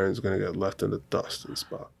McLaren is going to get left in the dust in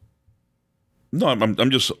Spa. No,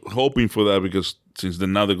 I'm just hoping for that because since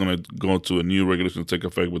now they're going to go to a new regulation to take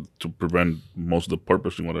effect to prevent most of the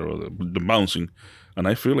porpoising, whatever, the bouncing, and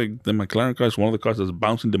I feel like the McLaren car is one of the cars that's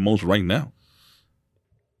bouncing the most right now.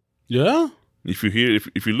 Yeah. If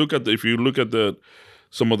you look at the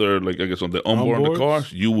some of their, like, I guess on the onboard of the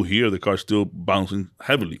cars, you will hear the car still bouncing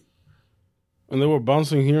heavily. And they were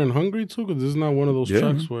bouncing here in Hungary too, because this is not one of those Yeah.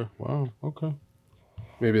 tracks where. Wow. Okay.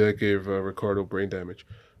 Maybe that gave Ricardo brain damage,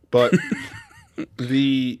 but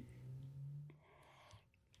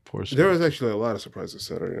Poor there was actually a lot of surprises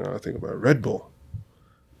Saturday. Now I think about it. Red Bull.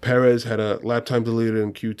 Perez had a lap time deleted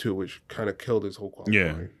in Q2, which kind of killed his whole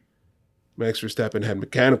qualifying. Yeah. Max Verstappen had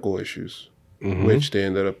mechanical issues, Mhm. which they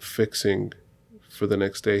ended up fixing for the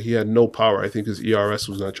next day. He had no power. I think his ERS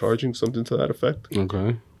was not charging, something to that effect.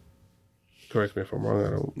 Okay. Correct me if I'm wrong. I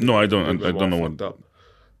don't. No, I don't. I'm I don't all know fucked what. up.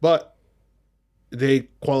 But they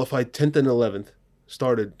qualified 10th and 11th.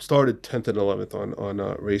 Started 10th and 11th on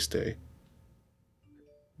race day.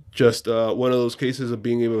 Just one of those cases of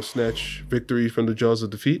being able to snatch victory from the jaws of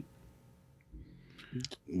defeat.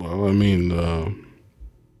 Well, I mean, the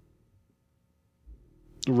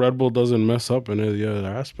Red Bull doesn't mess up in any other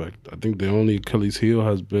aspect. I think the only Achilles heel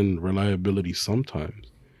has been reliability sometimes.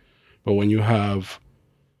 But when you have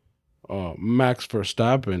Max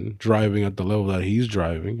Verstappen driving at the level that he's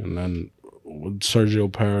driving, and then with Sergio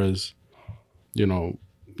Perez,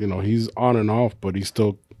 he's on and off, but he's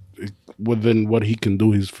still within what he can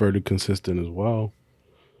do. He's fairly consistent as well.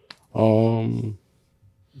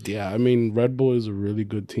 Yeah, I mean, Red Bull is a really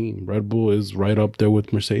good team. Red Bull is right up there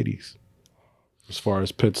with Mercedes as far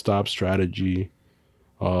as pit stop strategy,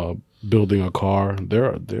 building a car.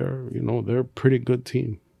 They're a pretty good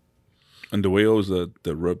team. And the way always that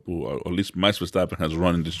Red Bull, or at least Max Verstappen, has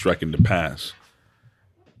run in this track in the past,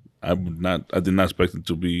 I did not expect it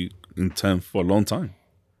to be in 10th for a long time.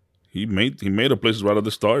 He made a place right at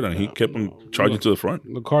the start, and he kept on charging to the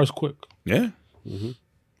front. The car's quick. Yeah. Mm-hmm.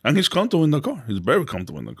 And he's comfortable in the car. He's very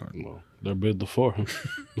comfortable in the car. Well, they're built before him.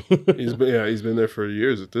 He's been there for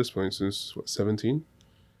years at this point, since 17.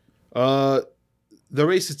 The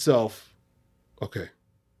race itself, okay.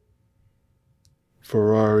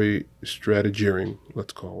 Ferrari strategeering,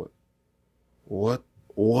 let's call it. What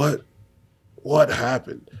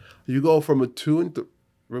happened? You go from a 2 and 3.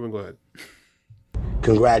 Ruben, go ahead.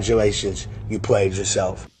 Congratulations, you played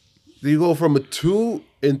yourself. You go from a 2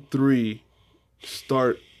 and 3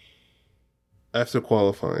 start after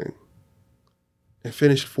qualifying and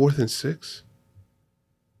finish 4th and 6th.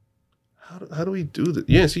 How do we do this?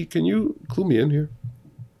 Yancey, can you clue me in here?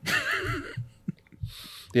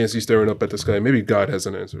 Yancey's staring up at the sky. Maybe God has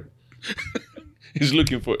an answer. He's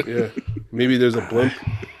looking for it. Yeah. Maybe there's a blimp.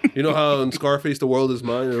 You know how in Scarface, the world is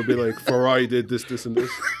mine? It'll be like, Ferrari did this, and this.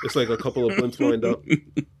 It's like a couple of blimps lined up.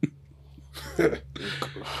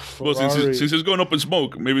 Well, since it's going up in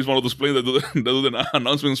smoke, maybe it's one of those planes that do the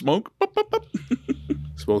announcement in smoke. Pop, pop, pop.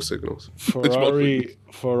 Smoke signals. Ferrari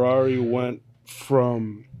went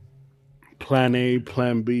from plan A,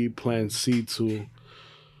 plan B, plan C to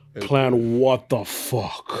plan what the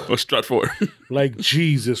fuck? Or Stratford. Like,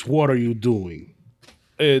 Jesus, what are you doing?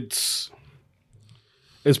 It's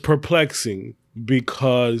perplexing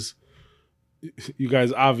because you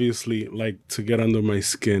guys obviously like to get under my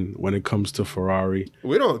skin when it comes to Ferrari.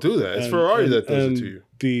 We don't do that. It's Ferrari that does it to you.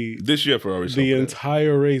 This year, Ferrari. The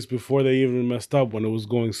entire race before they even messed up when it was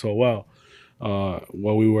going so well,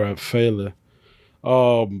 while we were at Fele,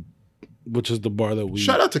 which is the bar that we...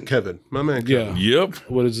 Shout out to Kevin, my man Kevin. Yeah. Yep.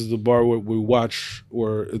 What is the bar where we watch,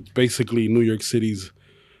 where it's basically New York City's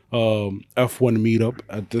F1 meetup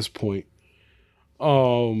at this point.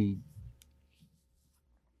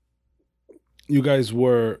 You guys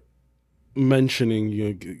were mentioning,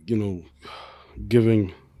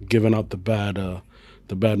 giving out the bad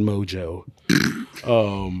mojo.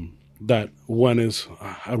 That one is,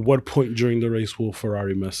 at what point during the race will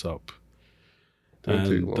Ferrari mess up? And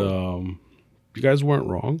you guys weren't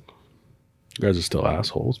wrong. You guys are still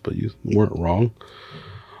assholes, but you weren't wrong.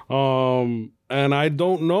 And I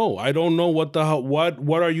don't know. I don't know what the hell.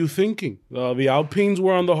 What are you thinking? The Alpines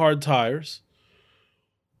were on the hard tires.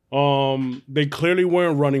 They clearly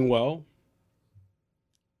weren't running well.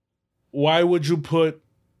 Why would you put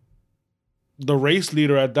the race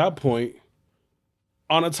leader at that point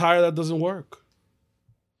on a tire that doesn't work?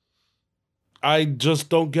 I just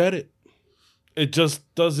don't get it. It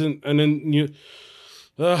just doesn't. And then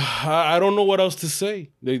I don't know what else to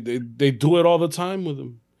say. They do it all the time with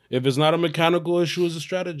him. If it's not a mechanical issue, it's a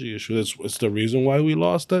strategy issue. It's the reason why we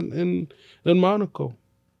lost in Monaco.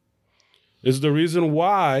 It's the reason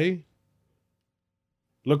why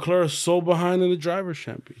Leclerc is so behind in the Drivers'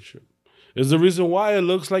 Championship. It's the reason why it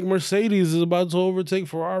looks like Mercedes is about to overtake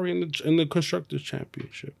Ferrari in the Constructors'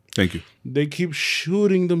 Championship. Thank you. They keep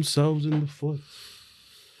shooting themselves in the foot.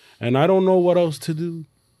 And I don't know what else to do.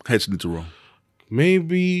 Heads need to roll.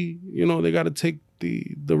 Maybe, they got to take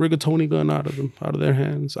the rigatoni gun out of their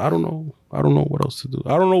hands. I don't know. I don't know what else to do.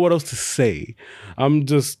 I don't know what else to say. I'm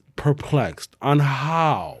just perplexed on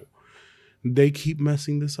how they keep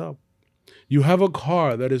messing this up. You have a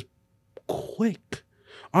car that is quick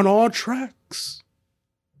on all tracks.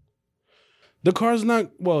 The car's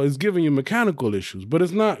not, it's giving you mechanical issues, but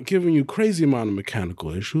it's not giving you crazy amount of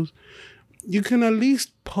mechanical issues. You can at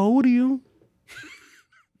least podium.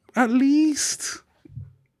 At least.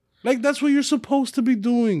 Like, that's what you're supposed to be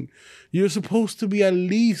doing. You're supposed to be at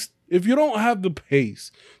least, if you don't have the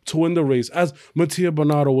pace to win the race, as Mattia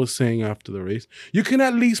Binotto was saying after the race, you can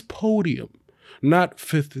at least podium, not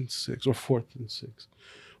 5th and 6th or 4th and 6th.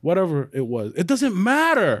 Whatever it was. It doesn't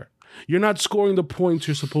matter. You're not scoring the points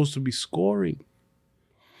you're supposed to be scoring.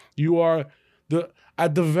 You are,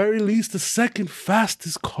 at the very least, the second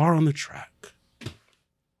fastest car on the track.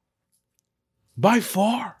 By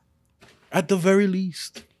far. At the very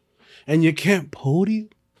least. And you can't podium?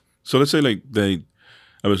 So let's say they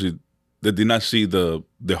did not see the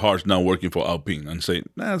hards not working for Alpine and say,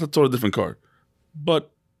 it's a totally different car.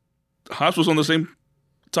 But Haas was on the same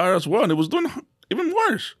tire as well, and it was doing even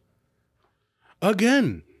worse.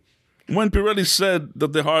 Again. When Pirelli said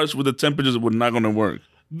that the hards with the temperatures were not going to work.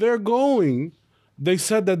 They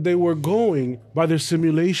said that they were going by their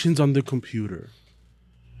simulations on the computer.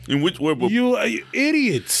 In which way? You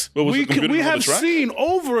idiots. We have seen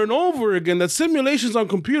over and over again that simulations on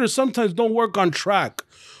computers sometimes don't work on track.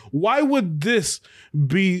 Why would this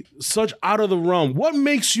be such out of the realm? What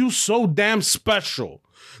makes you so damn special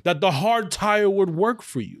that the hard tire would work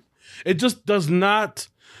for you? It just does not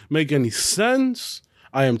make any sense.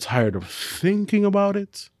 I am tired of thinking about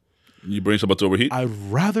it. Your brain's about to overheat? I'd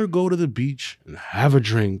rather go to the beach and have a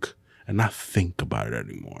drink and not think about it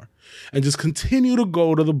anymore. And just continue to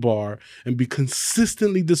go to the bar and be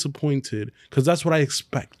consistently disappointed because that's what I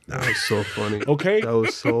expect now. That was so funny. Okay? That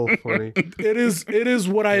was so funny. It is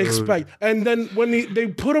what I expect. And then when they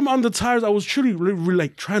put them on the tires, I was truly really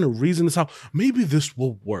trying to reason this out. Maybe this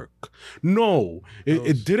will work. No,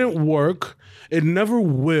 it didn't work. It never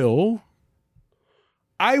will.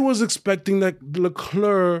 I was expecting that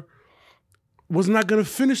Leclerc was not going to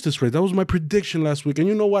finish this race. That was my prediction last week. And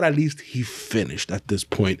you know what? At least he finished at this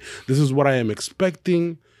point. This is what I am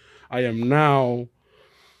expecting. I am now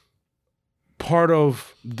part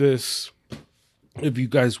of this. If you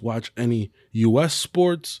guys watch any U.S.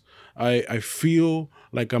 sports, I feel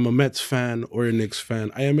like I'm a Mets fan or a Knicks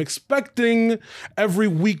fan. I am expecting every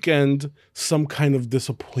weekend some kind of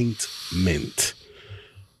disappointment.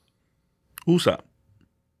 USA.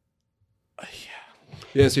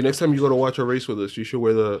 Yeah, see, next time you go to watch a race with us, you should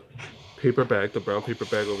wear the paper bag, the brown paper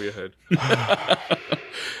bag over your head.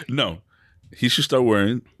 No. He should start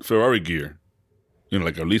wearing Ferrari gear.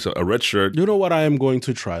 Like at least a red shirt. You know what? I am going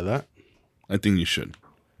to try that. I think you should.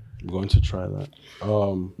 I'm going to try that.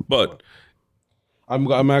 But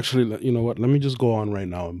I'm actually, you know what? Let me just go on right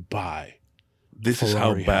now and buy. This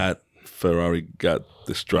Ferrari is how bad Ferrari got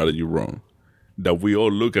the strategy wrong. That we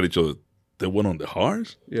all look at each other. They went on the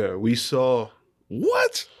hards? Yeah, we saw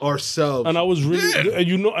what? Ourselves. And I was really,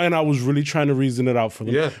 and I was really trying to reason it out for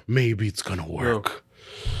them. Yeah. Maybe it's going to work.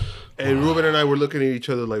 And Ruben and I were looking at each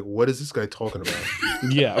other like, what is this guy talking about?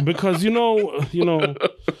 Yeah, because, you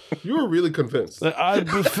You were really convinced.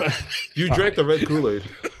 You drank the red Kool-Aid.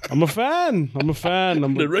 I'm a fan.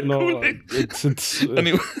 The red Kool-Aid. It's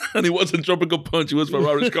and he wasn't Tropical Punch. He was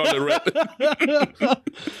Ferrari Scarlet Red.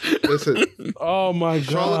 Listen. Oh my God.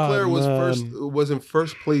 Charles Leclerc was in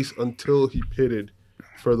first place until he pitted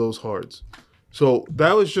for those hards. So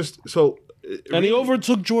that was just and he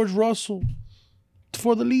overtook George Russell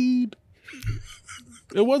for the lead.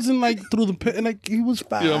 It wasn't like through the pit, like he was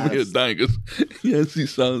fast. Yeah, I'm here dying because yes, he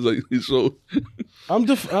sounds like he's so.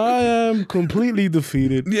 I am completely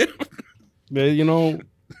defeated. Yeah,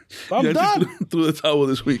 I'm done. Through the towel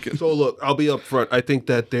this weekend. So look, I'll be up front. I think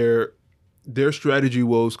that their strategy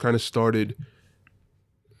woes kind of started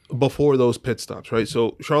before those pit stops, right?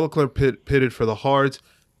 So Charles Leclerc pitted for the hards.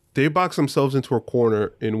 They boxed themselves into a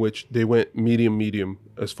corner in which they went medium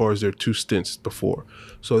as far as their two stints before.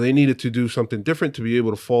 So they needed to do something different to be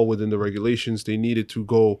able to fall within the regulations. They needed to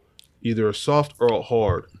go either a soft or a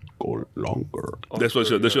hard. Go longer. That's what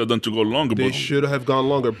they should have done to go longer. They But should have gone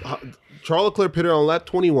longer. Charles Leclerc pitted on lap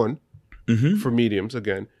 21 for mediums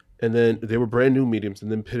again, and then they were brand new mediums,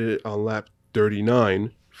 and then pitted on lap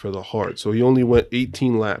 39 for the hard. So he only went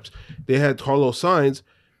 18 laps. They had Carlos Sainz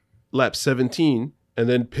lap 17 and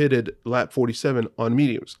then pitted lap 47 on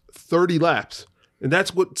mediums. 30 laps. And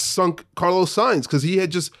that's what sunk Carlos Sainz because he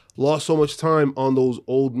had just lost so much time on those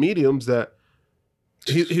old mediums that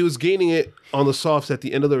he was gaining it on the softs at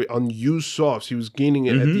the end of the on used softs. He was gaining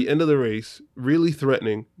it at the end of the race, really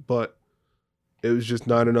threatening, but it was just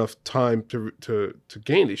not enough time to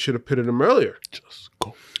gain. They should have pitted him earlier. Just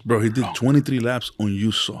go. bro, he did 23 laps on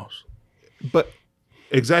used sauce. But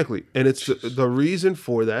exactly, and it's the reason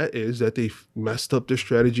for that is that they messed up their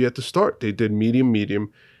strategy at the start. They did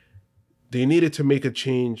medium. They needed to make a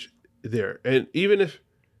change there, and even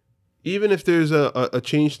if there's a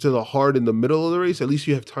change to the hard in the middle of the race, at least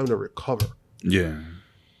you have time to recover. Yeah.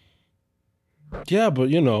 Yeah, but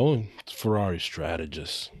it's Ferrari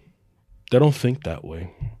strategists. They don't think that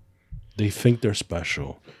way. They think they're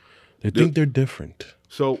special. They think they're different.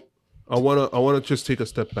 So I wanna just take a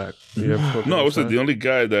step back. No, I was the only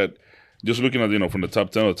guy that just looking at from the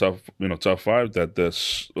top 10 or top 5 that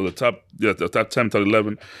the top 10 top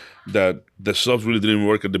 11 that the subs really didn't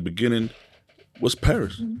work at the beginning was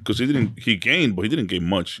Perez because he gained, but he didn't gain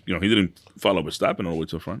much. He didn't follow Verstappen all the way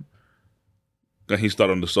to the front. And he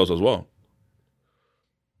started on the subs as well.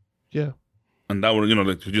 Yeah. And that would,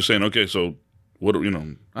 like you're saying, okay, so what, I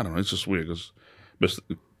don't know, it's just weird because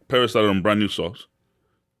Perez started on brand new sauce.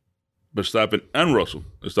 Verstappen and Russell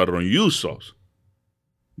started on used sauce.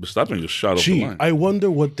 Verstappen just shot off the line. I wonder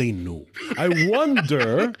what they knew. I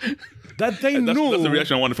wonder that they knew. That's the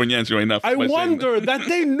reaction I wanted from Yancey right now. I wonder that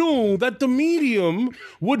they knew that the medium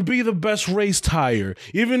would be the best race tire.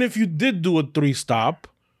 Even if you did do a 3-stop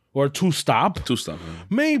or a 2-stop. 2-stop.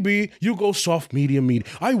 Maybe you go soft, medium.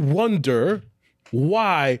 I wonder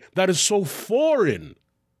why that is so foreign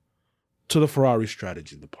to the Ferrari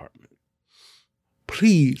strategy department.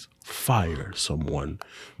 Please fire someone.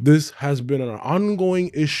 This has been an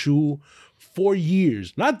ongoing issue for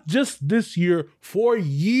years. Not just this year, for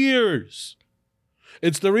years.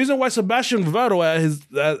 It's the reason why Sebastian Vettel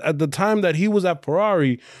at the time that he was at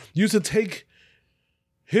Ferrari used to take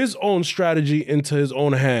his own strategy into his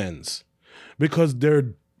own hands because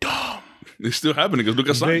they're dumb. It's still happening because look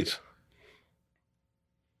at Sainz.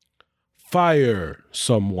 Fire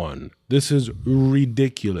someone. This is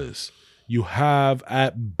ridiculous. You have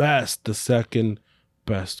at best the second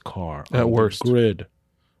best car at worst grid,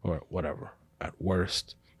 or whatever. At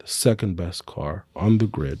worst, the second best car on the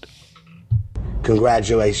grid.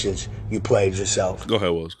 Congratulations, you played yourself. Go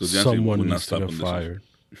ahead, Wills. Someone needs to get fired.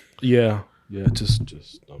 Yeah. Just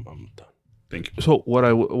I'm done. Thank you. So what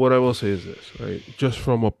I will say is this, right? Just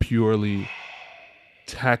from a purely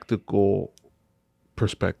tactical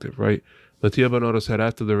perspective, right? Mattia Binotto said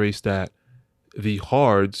after the race that the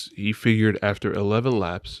hards, he figured after 11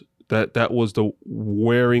 laps that was the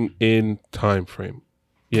wearing in time frame.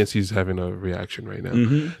 Yancey's having a reaction right now.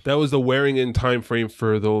 Mm-hmm. That was the wearing in time frame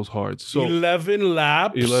for those hards. So 11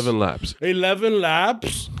 laps. 11 laps. 11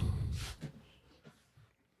 laps.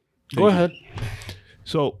 Go ahead.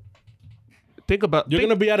 So think about you're going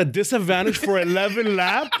to be at a disadvantage for 11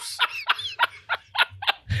 laps?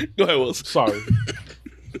 Go ahead, Wills. Sorry.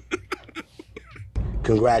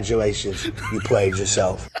 Congratulations, you played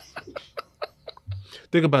yourself.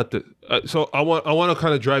 Think about this. So I want to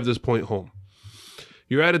kind of drive this point home.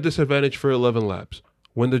 You're at a disadvantage for 11 laps.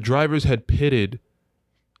 When the drivers had pitted,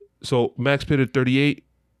 so Max pitted 38,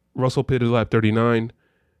 Russell pitted lap 39,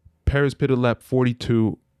 Perez pitted lap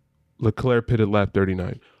 42, Leclerc pitted lap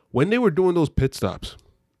 39. When they were doing those pit stops,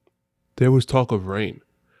 there was talk of rain.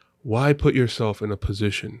 Why put yourself in a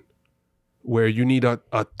position where you need a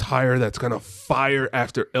tire that's going to fire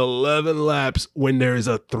after 11 laps when there is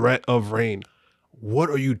a threat of rain? What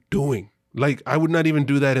are you doing? Like, I would not even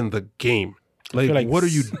do that in the game. Like what are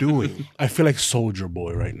you doing? I feel like Soldier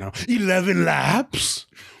Boy right now. 11 laps?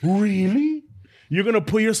 Really? You're going to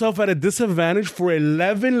put yourself at a disadvantage for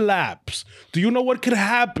 11 laps. Do you know what could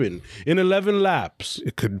happen in 11 laps?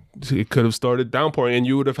 It could have started downpouring and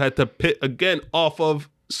you would have had to pit again off of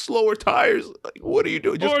slower tires. Like, what are you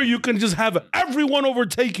doing? Or you can just have everyone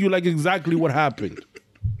overtake you like exactly what happened.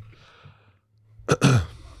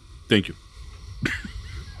 Thank you.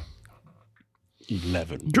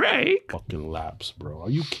 11 Drake fucking laps, bro. Are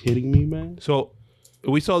you kidding me, man? So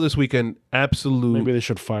we saw this weekend Maybe they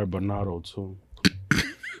should fire Bernardo too.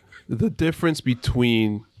 The difference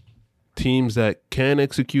between teams that can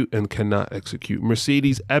execute and cannot execute.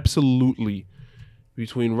 Mercedes absolutely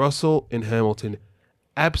between Russell and Hamilton,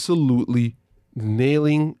 absolutely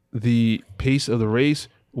nailing the pace of the race.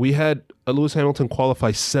 We had Lewis Hamilton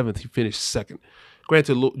qualify 7th. He finished 2nd.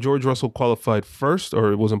 Granted, George Russell qualified 1st,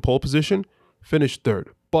 or was in pole position, finished 3rd.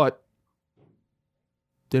 But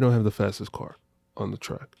they don't have the fastest car on the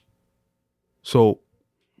track. So,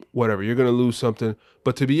 whatever, you're going to lose something.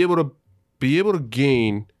 But to be able to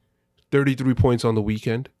gain 33 points on the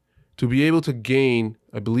weekend, to be able to gain,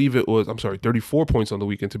 34 points on the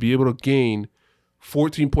weekend, to be able to gain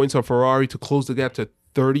 14 points on Ferrari to close the gap to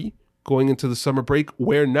 30 going into the summer break,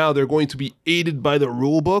 where now they're going to be aided by the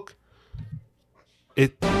rule book. Yeah,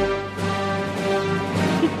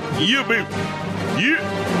 baby.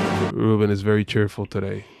 Yeah. Ruben is very cheerful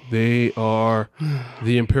today. They are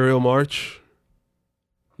the Imperial March.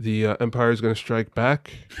 The Empire is going to strike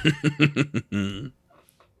back.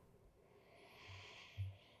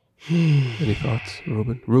 Any thoughts,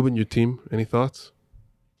 Ruben? Ruben, your team, any thoughts?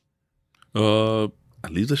 At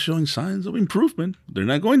least they're showing signs of improvement. They're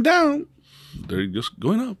not going down. They're just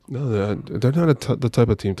going up. No, they're not the type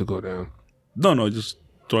of team to go down. No, just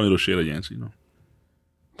throwing a little shade at Yancey,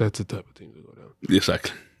 That's the type of team to go down.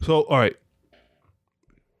 Exactly. So, all right.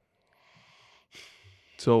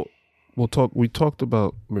 So, we talked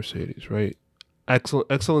about Mercedes, right?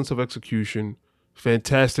 Excellence of execution.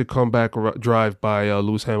 Fantastic comeback drive by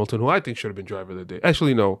Lewis Hamilton, who I think should have been driver of the day.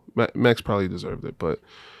 Actually, no. Max probably deserved it, but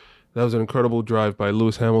that was an incredible drive by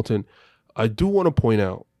Lewis Hamilton. I do want to point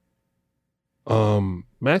out,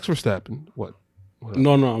 Max Verstappen, what?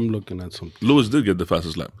 No, I'm looking at something. Lewis did get the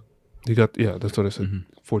fastest lap. He got, that's what I said.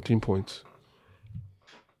 14 points.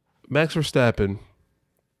 Max Verstappen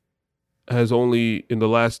has only, in the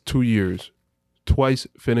last 2 years, twice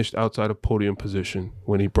finished outside of podium position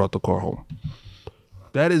when he brought the car home.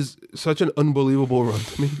 That is such an unbelievable run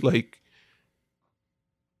to me. Like,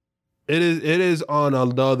 it is on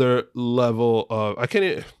another level of,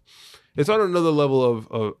 it's on another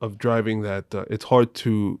level of driving that it's hard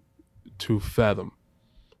to fathom.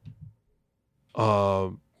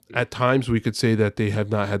 At times we could say that they have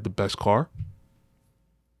not had the best car,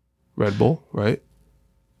 Red Bull, right?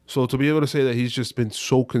 So to be able to say that he's just been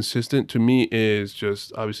so consistent, to me, is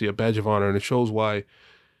just obviously a badge of honor, and it shows why.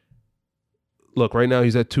 Look, right now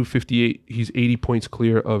he's at 258. He's 80 points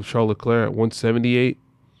clear of Charles Leclerc at 178.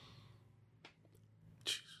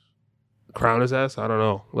 Crown his ass? I don't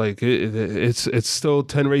know. Like, it's still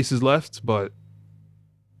 10 races left, but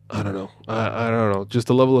I don't know. I don't know. Just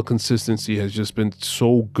the level of consistency has just been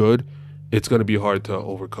so good. It's going to be hard to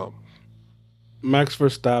overcome. Max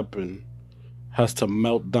Verstappen has to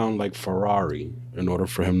melt down like Ferrari in order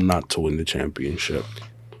for him not to win the championship.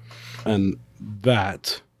 And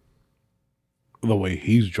that, the way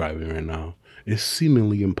he's driving right now, is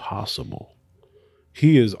seemingly impossible.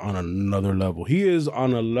 He is on another level. He is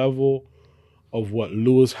on a level of what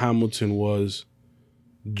Lewis Hamilton was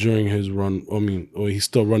during his run. He's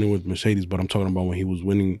still running with Mercedes, but I'm talking about when he was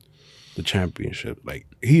winning the championship. Like,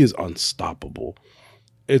 he is unstoppable.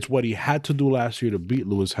 It's what he had to do last year to beat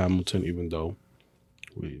Lewis Hamilton, even though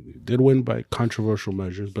we did win by controversial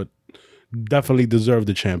measures, but definitely deserved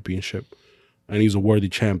the championship, and he's a worthy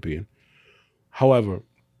champion. However,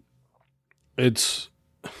 it's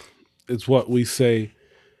what we say,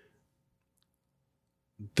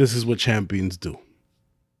 this is what champions do.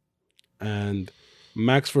 And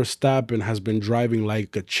Max Verstappen has been driving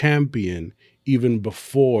like a champion even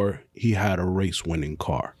before he had a race-winning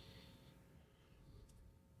car.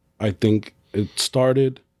 I think it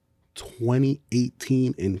started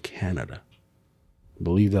 2018 in Canada. I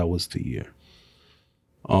believe that was the year.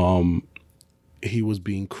 He was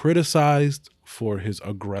being criticized for his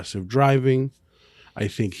aggressive driving. I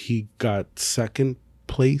think he got second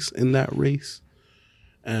place in that race.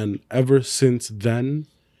 And ever since then,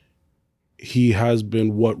 he has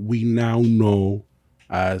been what we now know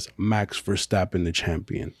as Max Verstappen, the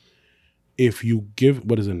champion. If you give,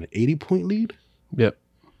 what is it, an 80-point lead? Yep.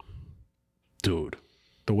 Dude,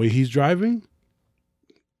 the way he's driving,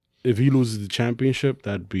 if he loses the championship,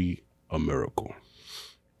 that'd be a miracle.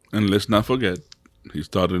 And let's not forget, he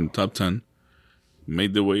started in top 10,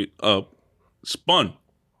 made the way up, spun.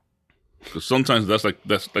 Because sometimes that's like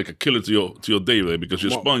a killer to your day, right? Because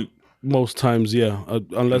you spun. Most times, yeah.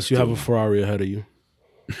 Unless you have a Ferrari ahead of you.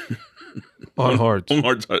 On hard. On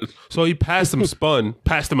hard tires. So he passed him, spun,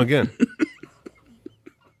 passed him again.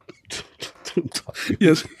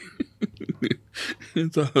 Yes.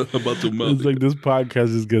 It's about to melt. It's like this podcast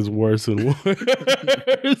just gets worse and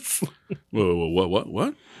worse.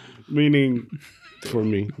 What? Meaning, for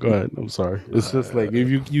me, go ahead. I'm sorry. It's just like,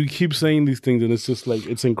 if you keep saying these things, and it's just like,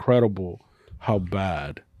 it's incredible how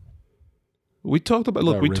bad We talked about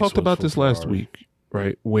That race was this for last Ferrari. week,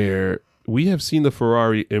 right? Where we have seen the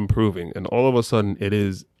Ferrari improving, and all of a sudden it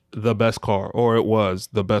is the best car, or it was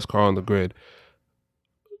the best car on the grid.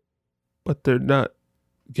 But they're not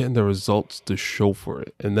getting the results to show for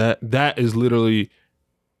it. And that is literally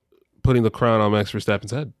putting the crown on Max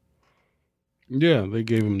Verstappen's head. Yeah, they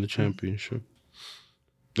gave him the championship.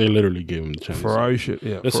 They literally gave him the championship. Ferrari shit,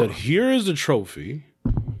 yeah. They said, "Here is the trophy.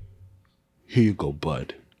 Here you go,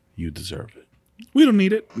 bud. You deserve it. We don't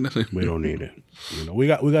need it. We don't need it. You know, we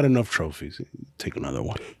got enough trophies. Take another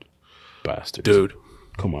one, bastards. Dude.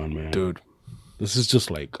 Come on, man. Dude. This is just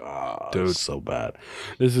like, Dude. it's so bad.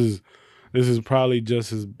 This is probably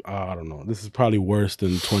just as I don't know. This is probably worse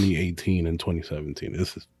than 2018 and 2017.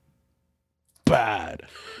 This is bad.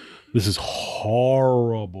 This is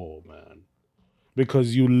horrible, man.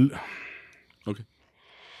 Because you. Okay.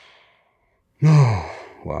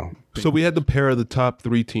 Wow. So we had the pair of the top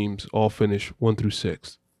 3 teams all finish 1 through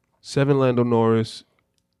 6. 7 Lando Norris,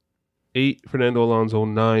 8 Fernando Alonso,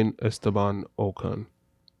 9 Esteban Ocon.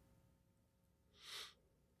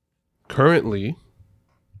 Currently,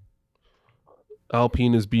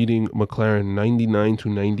 Alpine is beating McLaren 99 to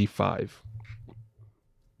 95.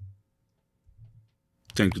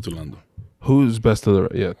 Thank you to Lando. Who's best of the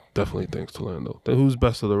rest? Yeah, definitely thanks to Lando. Then who's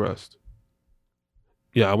best of the rest?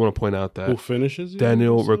 Yeah, I want to point out Who that finishes?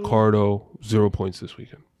 Daniel Ricciardo, 0 points this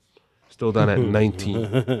weekend. Still down at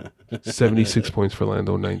 19. 76 points for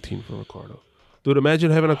Lando, 19 for Ricciardo. Dude,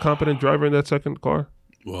 imagine having a competent driver in that second car.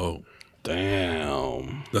 Whoa.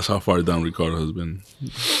 Damn. That's how far down Ricardo has been.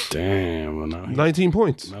 Damn. Well, now 19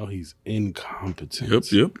 points. Now he's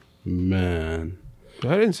incompetent. Yep. Man.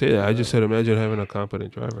 I didn't say that. I just said imagine having a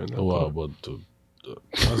competent driver in that Well, car. but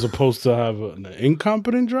as opposed to have an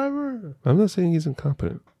incompetent driver? I'm not saying he's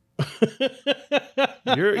incompetent.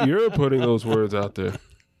 You're putting those words out there.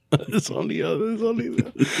 There's only one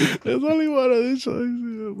other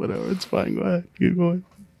choice. Whatever, it's fine. Go ahead. Keep going.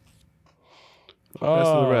 Best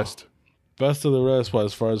of the rest. Best of the rest, what,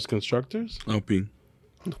 as far as constructors? Alpine.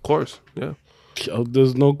 Of course. Yeah. Oh,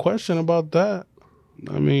 there's no question about that.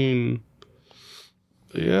 I mean,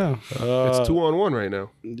 yeah. It's 2-on-1 right now.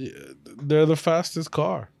 They're the fastest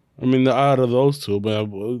car. I mean, they're out of those two. But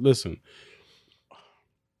listen,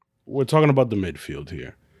 we're talking about the midfield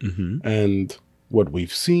here. Mm-hmm. And what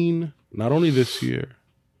we've seen, not only this year,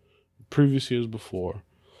 previous years before,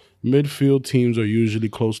 midfield teams are usually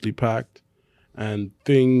closely packed and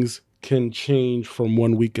things can change from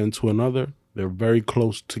one weekend to another. They're very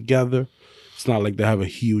close together. It's not like they have a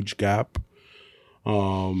huge gap.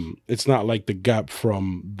 It's not like the gap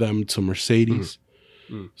from them to Mercedes.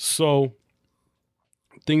 So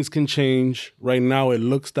things can change. Right now it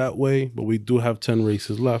looks that way, but we do have 10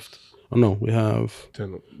 races left. Oh no, we have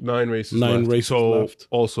 9 races Nine left. races so left.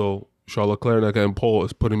 Also, Charles Leclerc not getting pole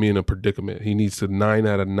is putting me in a predicament. He needs to 9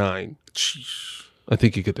 out of 9. I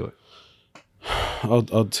think he could do it.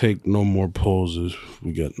 I'll take no more poles if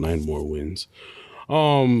we get 9 more wins.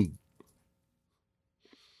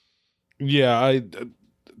 Yeah,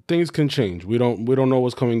 things can change. We don't know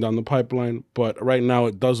what's coming down the pipeline, but right now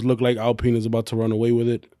it does look like Alpine is about to run away with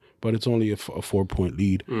it. But it's only a 4-point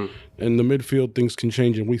lead. In the midfield, things can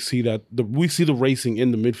change, and we see that the racing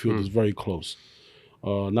in the midfield is very close,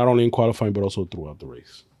 not only in qualifying but also throughout the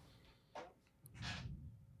race.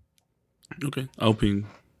 Okay. Alpine.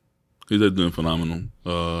 They're doing phenomenal.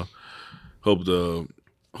 Hope the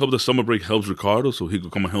summer break helps Ricardo so he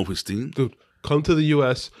could come and help his team. Dude, come to the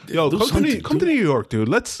U.S. Yo, Do come something, to New York, dude.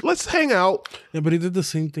 Let's hang out. Yeah, but he did the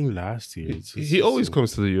same thing last year. He always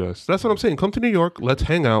comes to the U.S. That's what I'm saying. Come to New York. Let's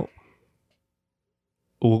hang out.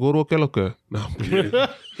 We'll go to a Keloke. No, I'm kidding.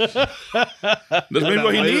 That's maybe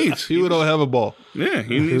what he needs. He would have a ball. Yeah,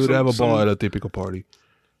 he He needs would have a ball some- at a typical party.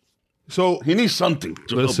 So, He needs something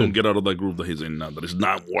to help Listen. him get out of that groove that he's in now. That is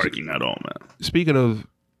not working at all, man. speaking of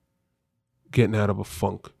getting out of a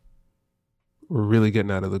funk, we're really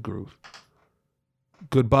getting out of the groove.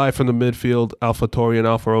 Goodbye from the midfield, AlphaTauri and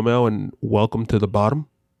Alfa Romeo, and welcome to the bottom.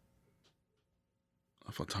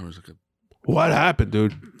 AlphaTauri's like What happened,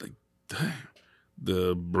 dude? damn.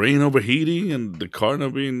 The brain overheating and the car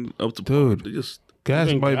not being up to par. Dude. They just Gas,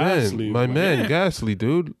 Even my Gasly, man, man. Gasly,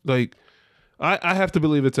 dude. Like, I have to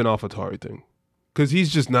believe it's an AlphaTauri thing, because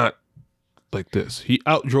he's just not like this. He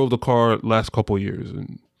outdrove the car last couple years,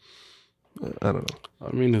 and I don't know.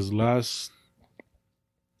 I mean, his last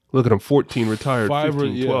Look at him, 14 retired, 5 or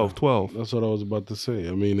 15, 12. That's what I was about to say.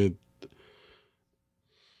 I mean,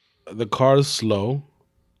 the car is slow.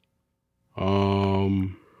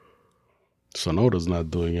 Sonoda's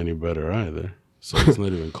not doing any better either, so it's not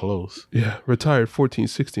even close. Yeah, retired 14,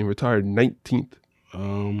 16, retired 19th.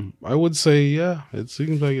 I would say, yeah, it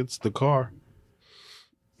seems like it's the car.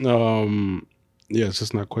 Yeah, it's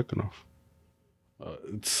just not quick enough.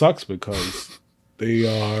 It sucks because they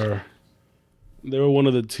were one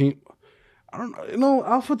of the team. I don't know. You know,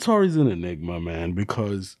 AlphaTauri's an enigma, man,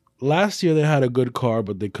 because last year they had a good car,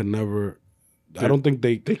 but they could never. I don't think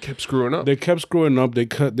they kept screwing up. They kept screwing up. They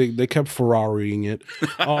kept Ferrariing it.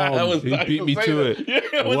 He beat me to it. Yeah,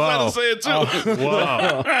 I was trying to say it too.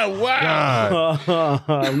 Wow. Wow.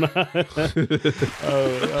 I'm not-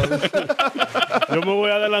 Yo me voy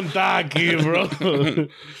a adelantar aquí, bro.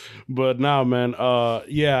 But now, man,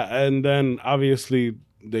 yeah, and then obviously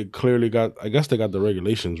they clearly got. I guess they got the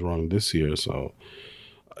regulations wrong this year, so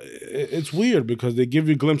it's weird because they give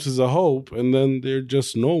you glimpses of hope and then they're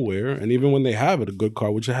just nowhere. And even when they have it, a good car,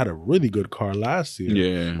 which they had a really good car last year,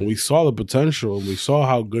 Yeah. and we saw the potential and we saw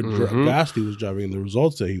how good Gasly was driving and the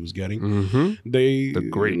results that he was getting. They,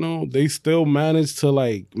 great. you know, they still managed to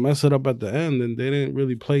like mess it up at the end, and they didn't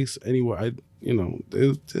really place anywhere.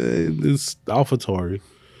 It's AlphaTauri.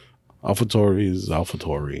 AlphaTauri is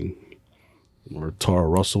AlphaTauri, or Toro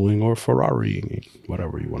Russelling, or Ferrariing,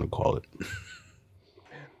 whatever you want to call it.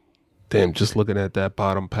 Damn, just looking at that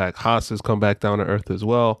bottom pack, Haas has come back down to earth as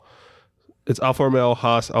well. It's Alfa Romeo,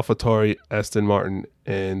 Haas, AlphaTauri, Aston Martin,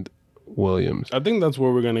 and Williams. I think that's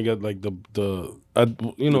where we're gonna get like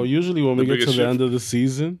usually when we get to biggest the end of the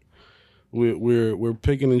season, we're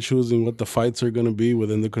picking and choosing what the fights are gonna be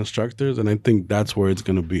within the constructors, and I think that's where it's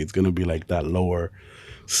gonna be. It's gonna be like that lower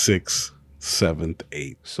 6th, 7th,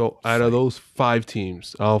 8th. So out of those 5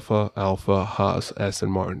 teams, Alfa, Haas,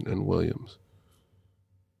 Aston Martin, and Williams,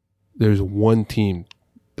 there's one team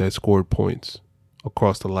that scored points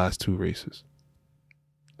across the last 2 races.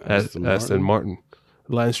 Aston Martin.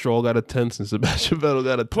 Lance Stroll got a 10th and Sebastian Vettel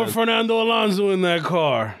got a 10th. Put Fernando Alonso in that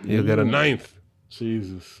car. He'll get a 9th.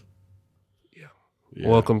 Jesus. Yeah.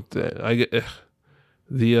 Welcome to, I get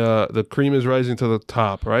the cream is rising to the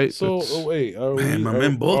top, right? So wait, are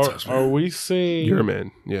we saying your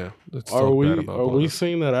man? Yeah. Let's Are talk we bad about are we Bottas.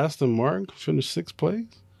 saying that Aston Martin could finish 6th place?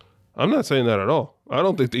 I'm not saying that at all. I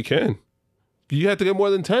don't think they can. You have to get more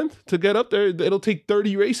than 10th to get up there. It'll take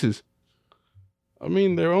 30 races. I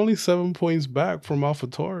mean, they're only 7 points back from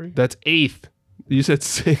AlphaTauri. That's 8th. You said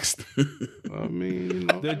 6th. I mean, you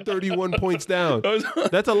know, They're 31 points down.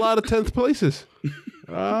 That's a lot of 10th places,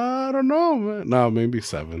 I don't know, man. No, maybe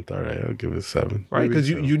 7th. All right, I'll give it 7. right? Maybe Because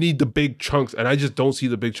you 7. need the big chunks, and I just don't see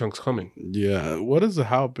the big chunks coming. Yeah. What is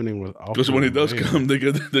happening with Alfa? Because when he does Romeo? come, they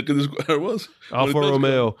get this. It was Alfa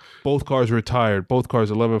Romeo, both cars retired. Both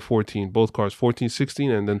cars 11-14. Both cars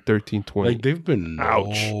 14-16 and then 13-20. Like they've been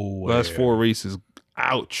Ouch. nowhere. Last 4 races.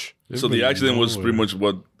 Ouch. So the accident was pretty much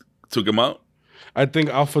what took him out. I think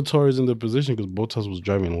AlphaTauri is in the position because Bottas was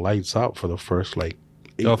driving lights out for the first like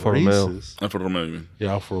 8 Alfa Romeo. races. Alfa Romeo, you mean?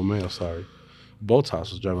 Yeah, Alfa Romeo. Sorry,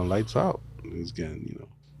 Bottas was driving lights out. He was getting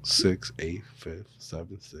 6th, 8th, 5th,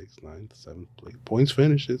 7th, 6th, 9th, 7th place points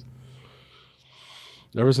finishes.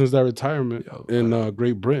 Ever since that retirement in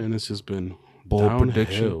Great Britain, it's just been Bold downhill.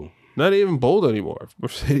 prediction. Not even bold anymore.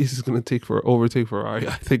 Mercedes is going to overtake Ferrari.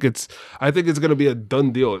 I think it's going to be a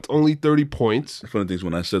done deal. It's only 30 points. The funny thing is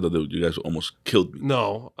when I said that, you guys almost killed me.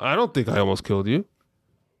 No, I don't think I almost killed you.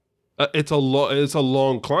 It's a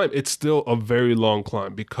long climb. It's still a very long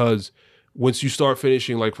climb because once you start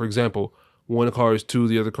finishing, like for example, one car is 2,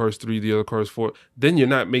 the other car is 3, the other car is 4, then you're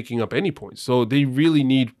not making up any points. So they really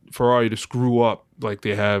need Ferrari to screw up like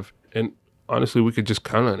they have. And honestly, we could just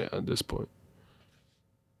count on it at this point.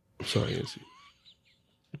 Sorry, Nancy.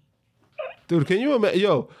 Dude, can you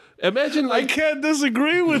imagine? Imagine I can't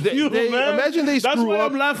disagree with you, man. Imagine they That's screw why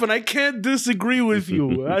up. I'm laughing. I can't disagree with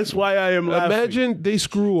you. That's why I am laughing. Imagine they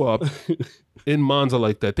screw up in Monza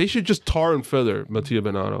like that. They should just tar and feather Mattia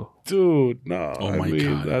Binotto. Dude, no. Oh I my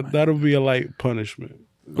mean, God, that'll be a light punishment.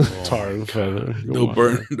 Tar and feather. They'll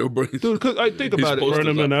burn. Dude, because I think about it. supposed Burn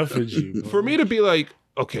to him in effigy. bro. For me to be like,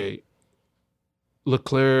 okay,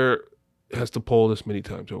 Leclerc has to pole this many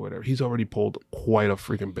times or whatever. He's already pulled quite a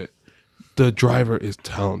freaking bit. The driver is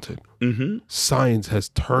talented. Sainz has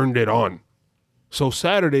turned it on. So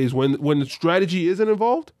Saturdays, when the strategy isn't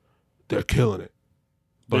involved, they're killing it.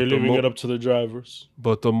 They're the leaving it up to the drivers.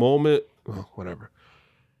 But the moment, whatever.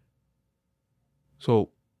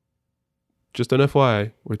 So, just an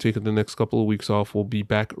FYI, we're taking the next couple of weeks off. We'll be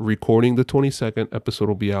back recording the 22nd. Episode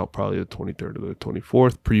will be out probably the 23rd or the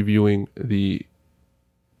 24th, previewing the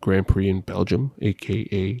Grand Prix in Belgium,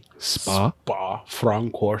 aka Spa,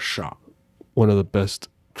 Francorchamps. one of the best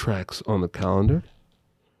tracks on the calendar.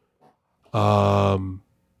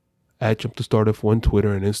 At Jump to Start F1,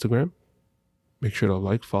 Twitter and Instagram. Make sure to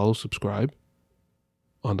like, follow, subscribe.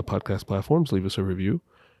 on the podcast platforms. Leave us a review.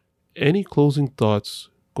 Any closing thoughts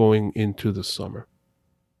going into the summer?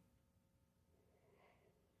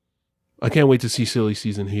 I can't wait to see silly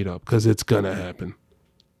season heat up because it's going to happen.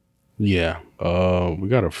 Yeah. We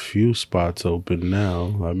got a few spots open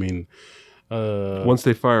now. I mean, once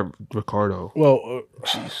they fire Ricardo. well,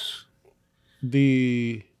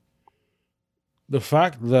 the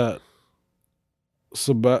fact that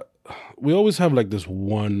we always have like this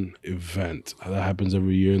one event that happens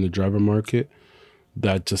every year in the driver market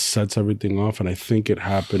that just sets everything off, and I think it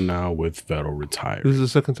happened now with Vettel retiring. This is the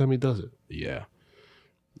second time he does it. Yeah.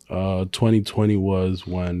 2020 was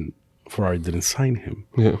when Ferrari didn't sign him.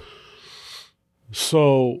 Yeah.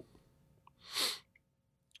 So,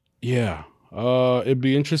 yeah. It'd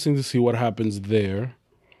be interesting to see what happens there.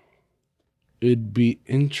 It'd be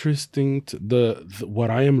interesting to what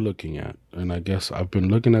I am looking at, and I guess I've been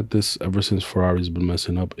looking at this ever since Ferrari's been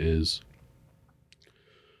messing up, is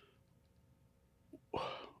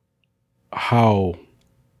how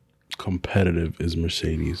competitive is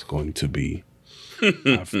Mercedes going to be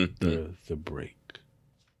after the break?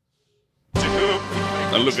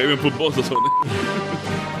 And look, I even put both of them on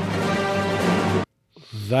it.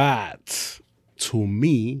 That, to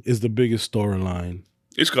me, is the biggest storyline.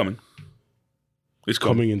 It's coming. It's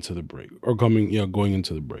coming into the break, or going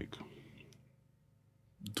into the break.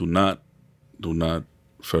 Do not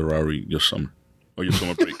Ferrari your summer or your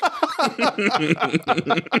summer break.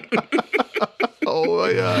 Oh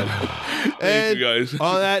my God. Thank you guys.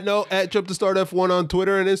 On that note, at Jump to Start F1 on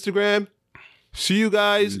Twitter and Instagram. See you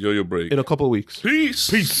guys Enjoy your break. in a couple of weeks.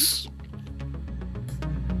 Peace.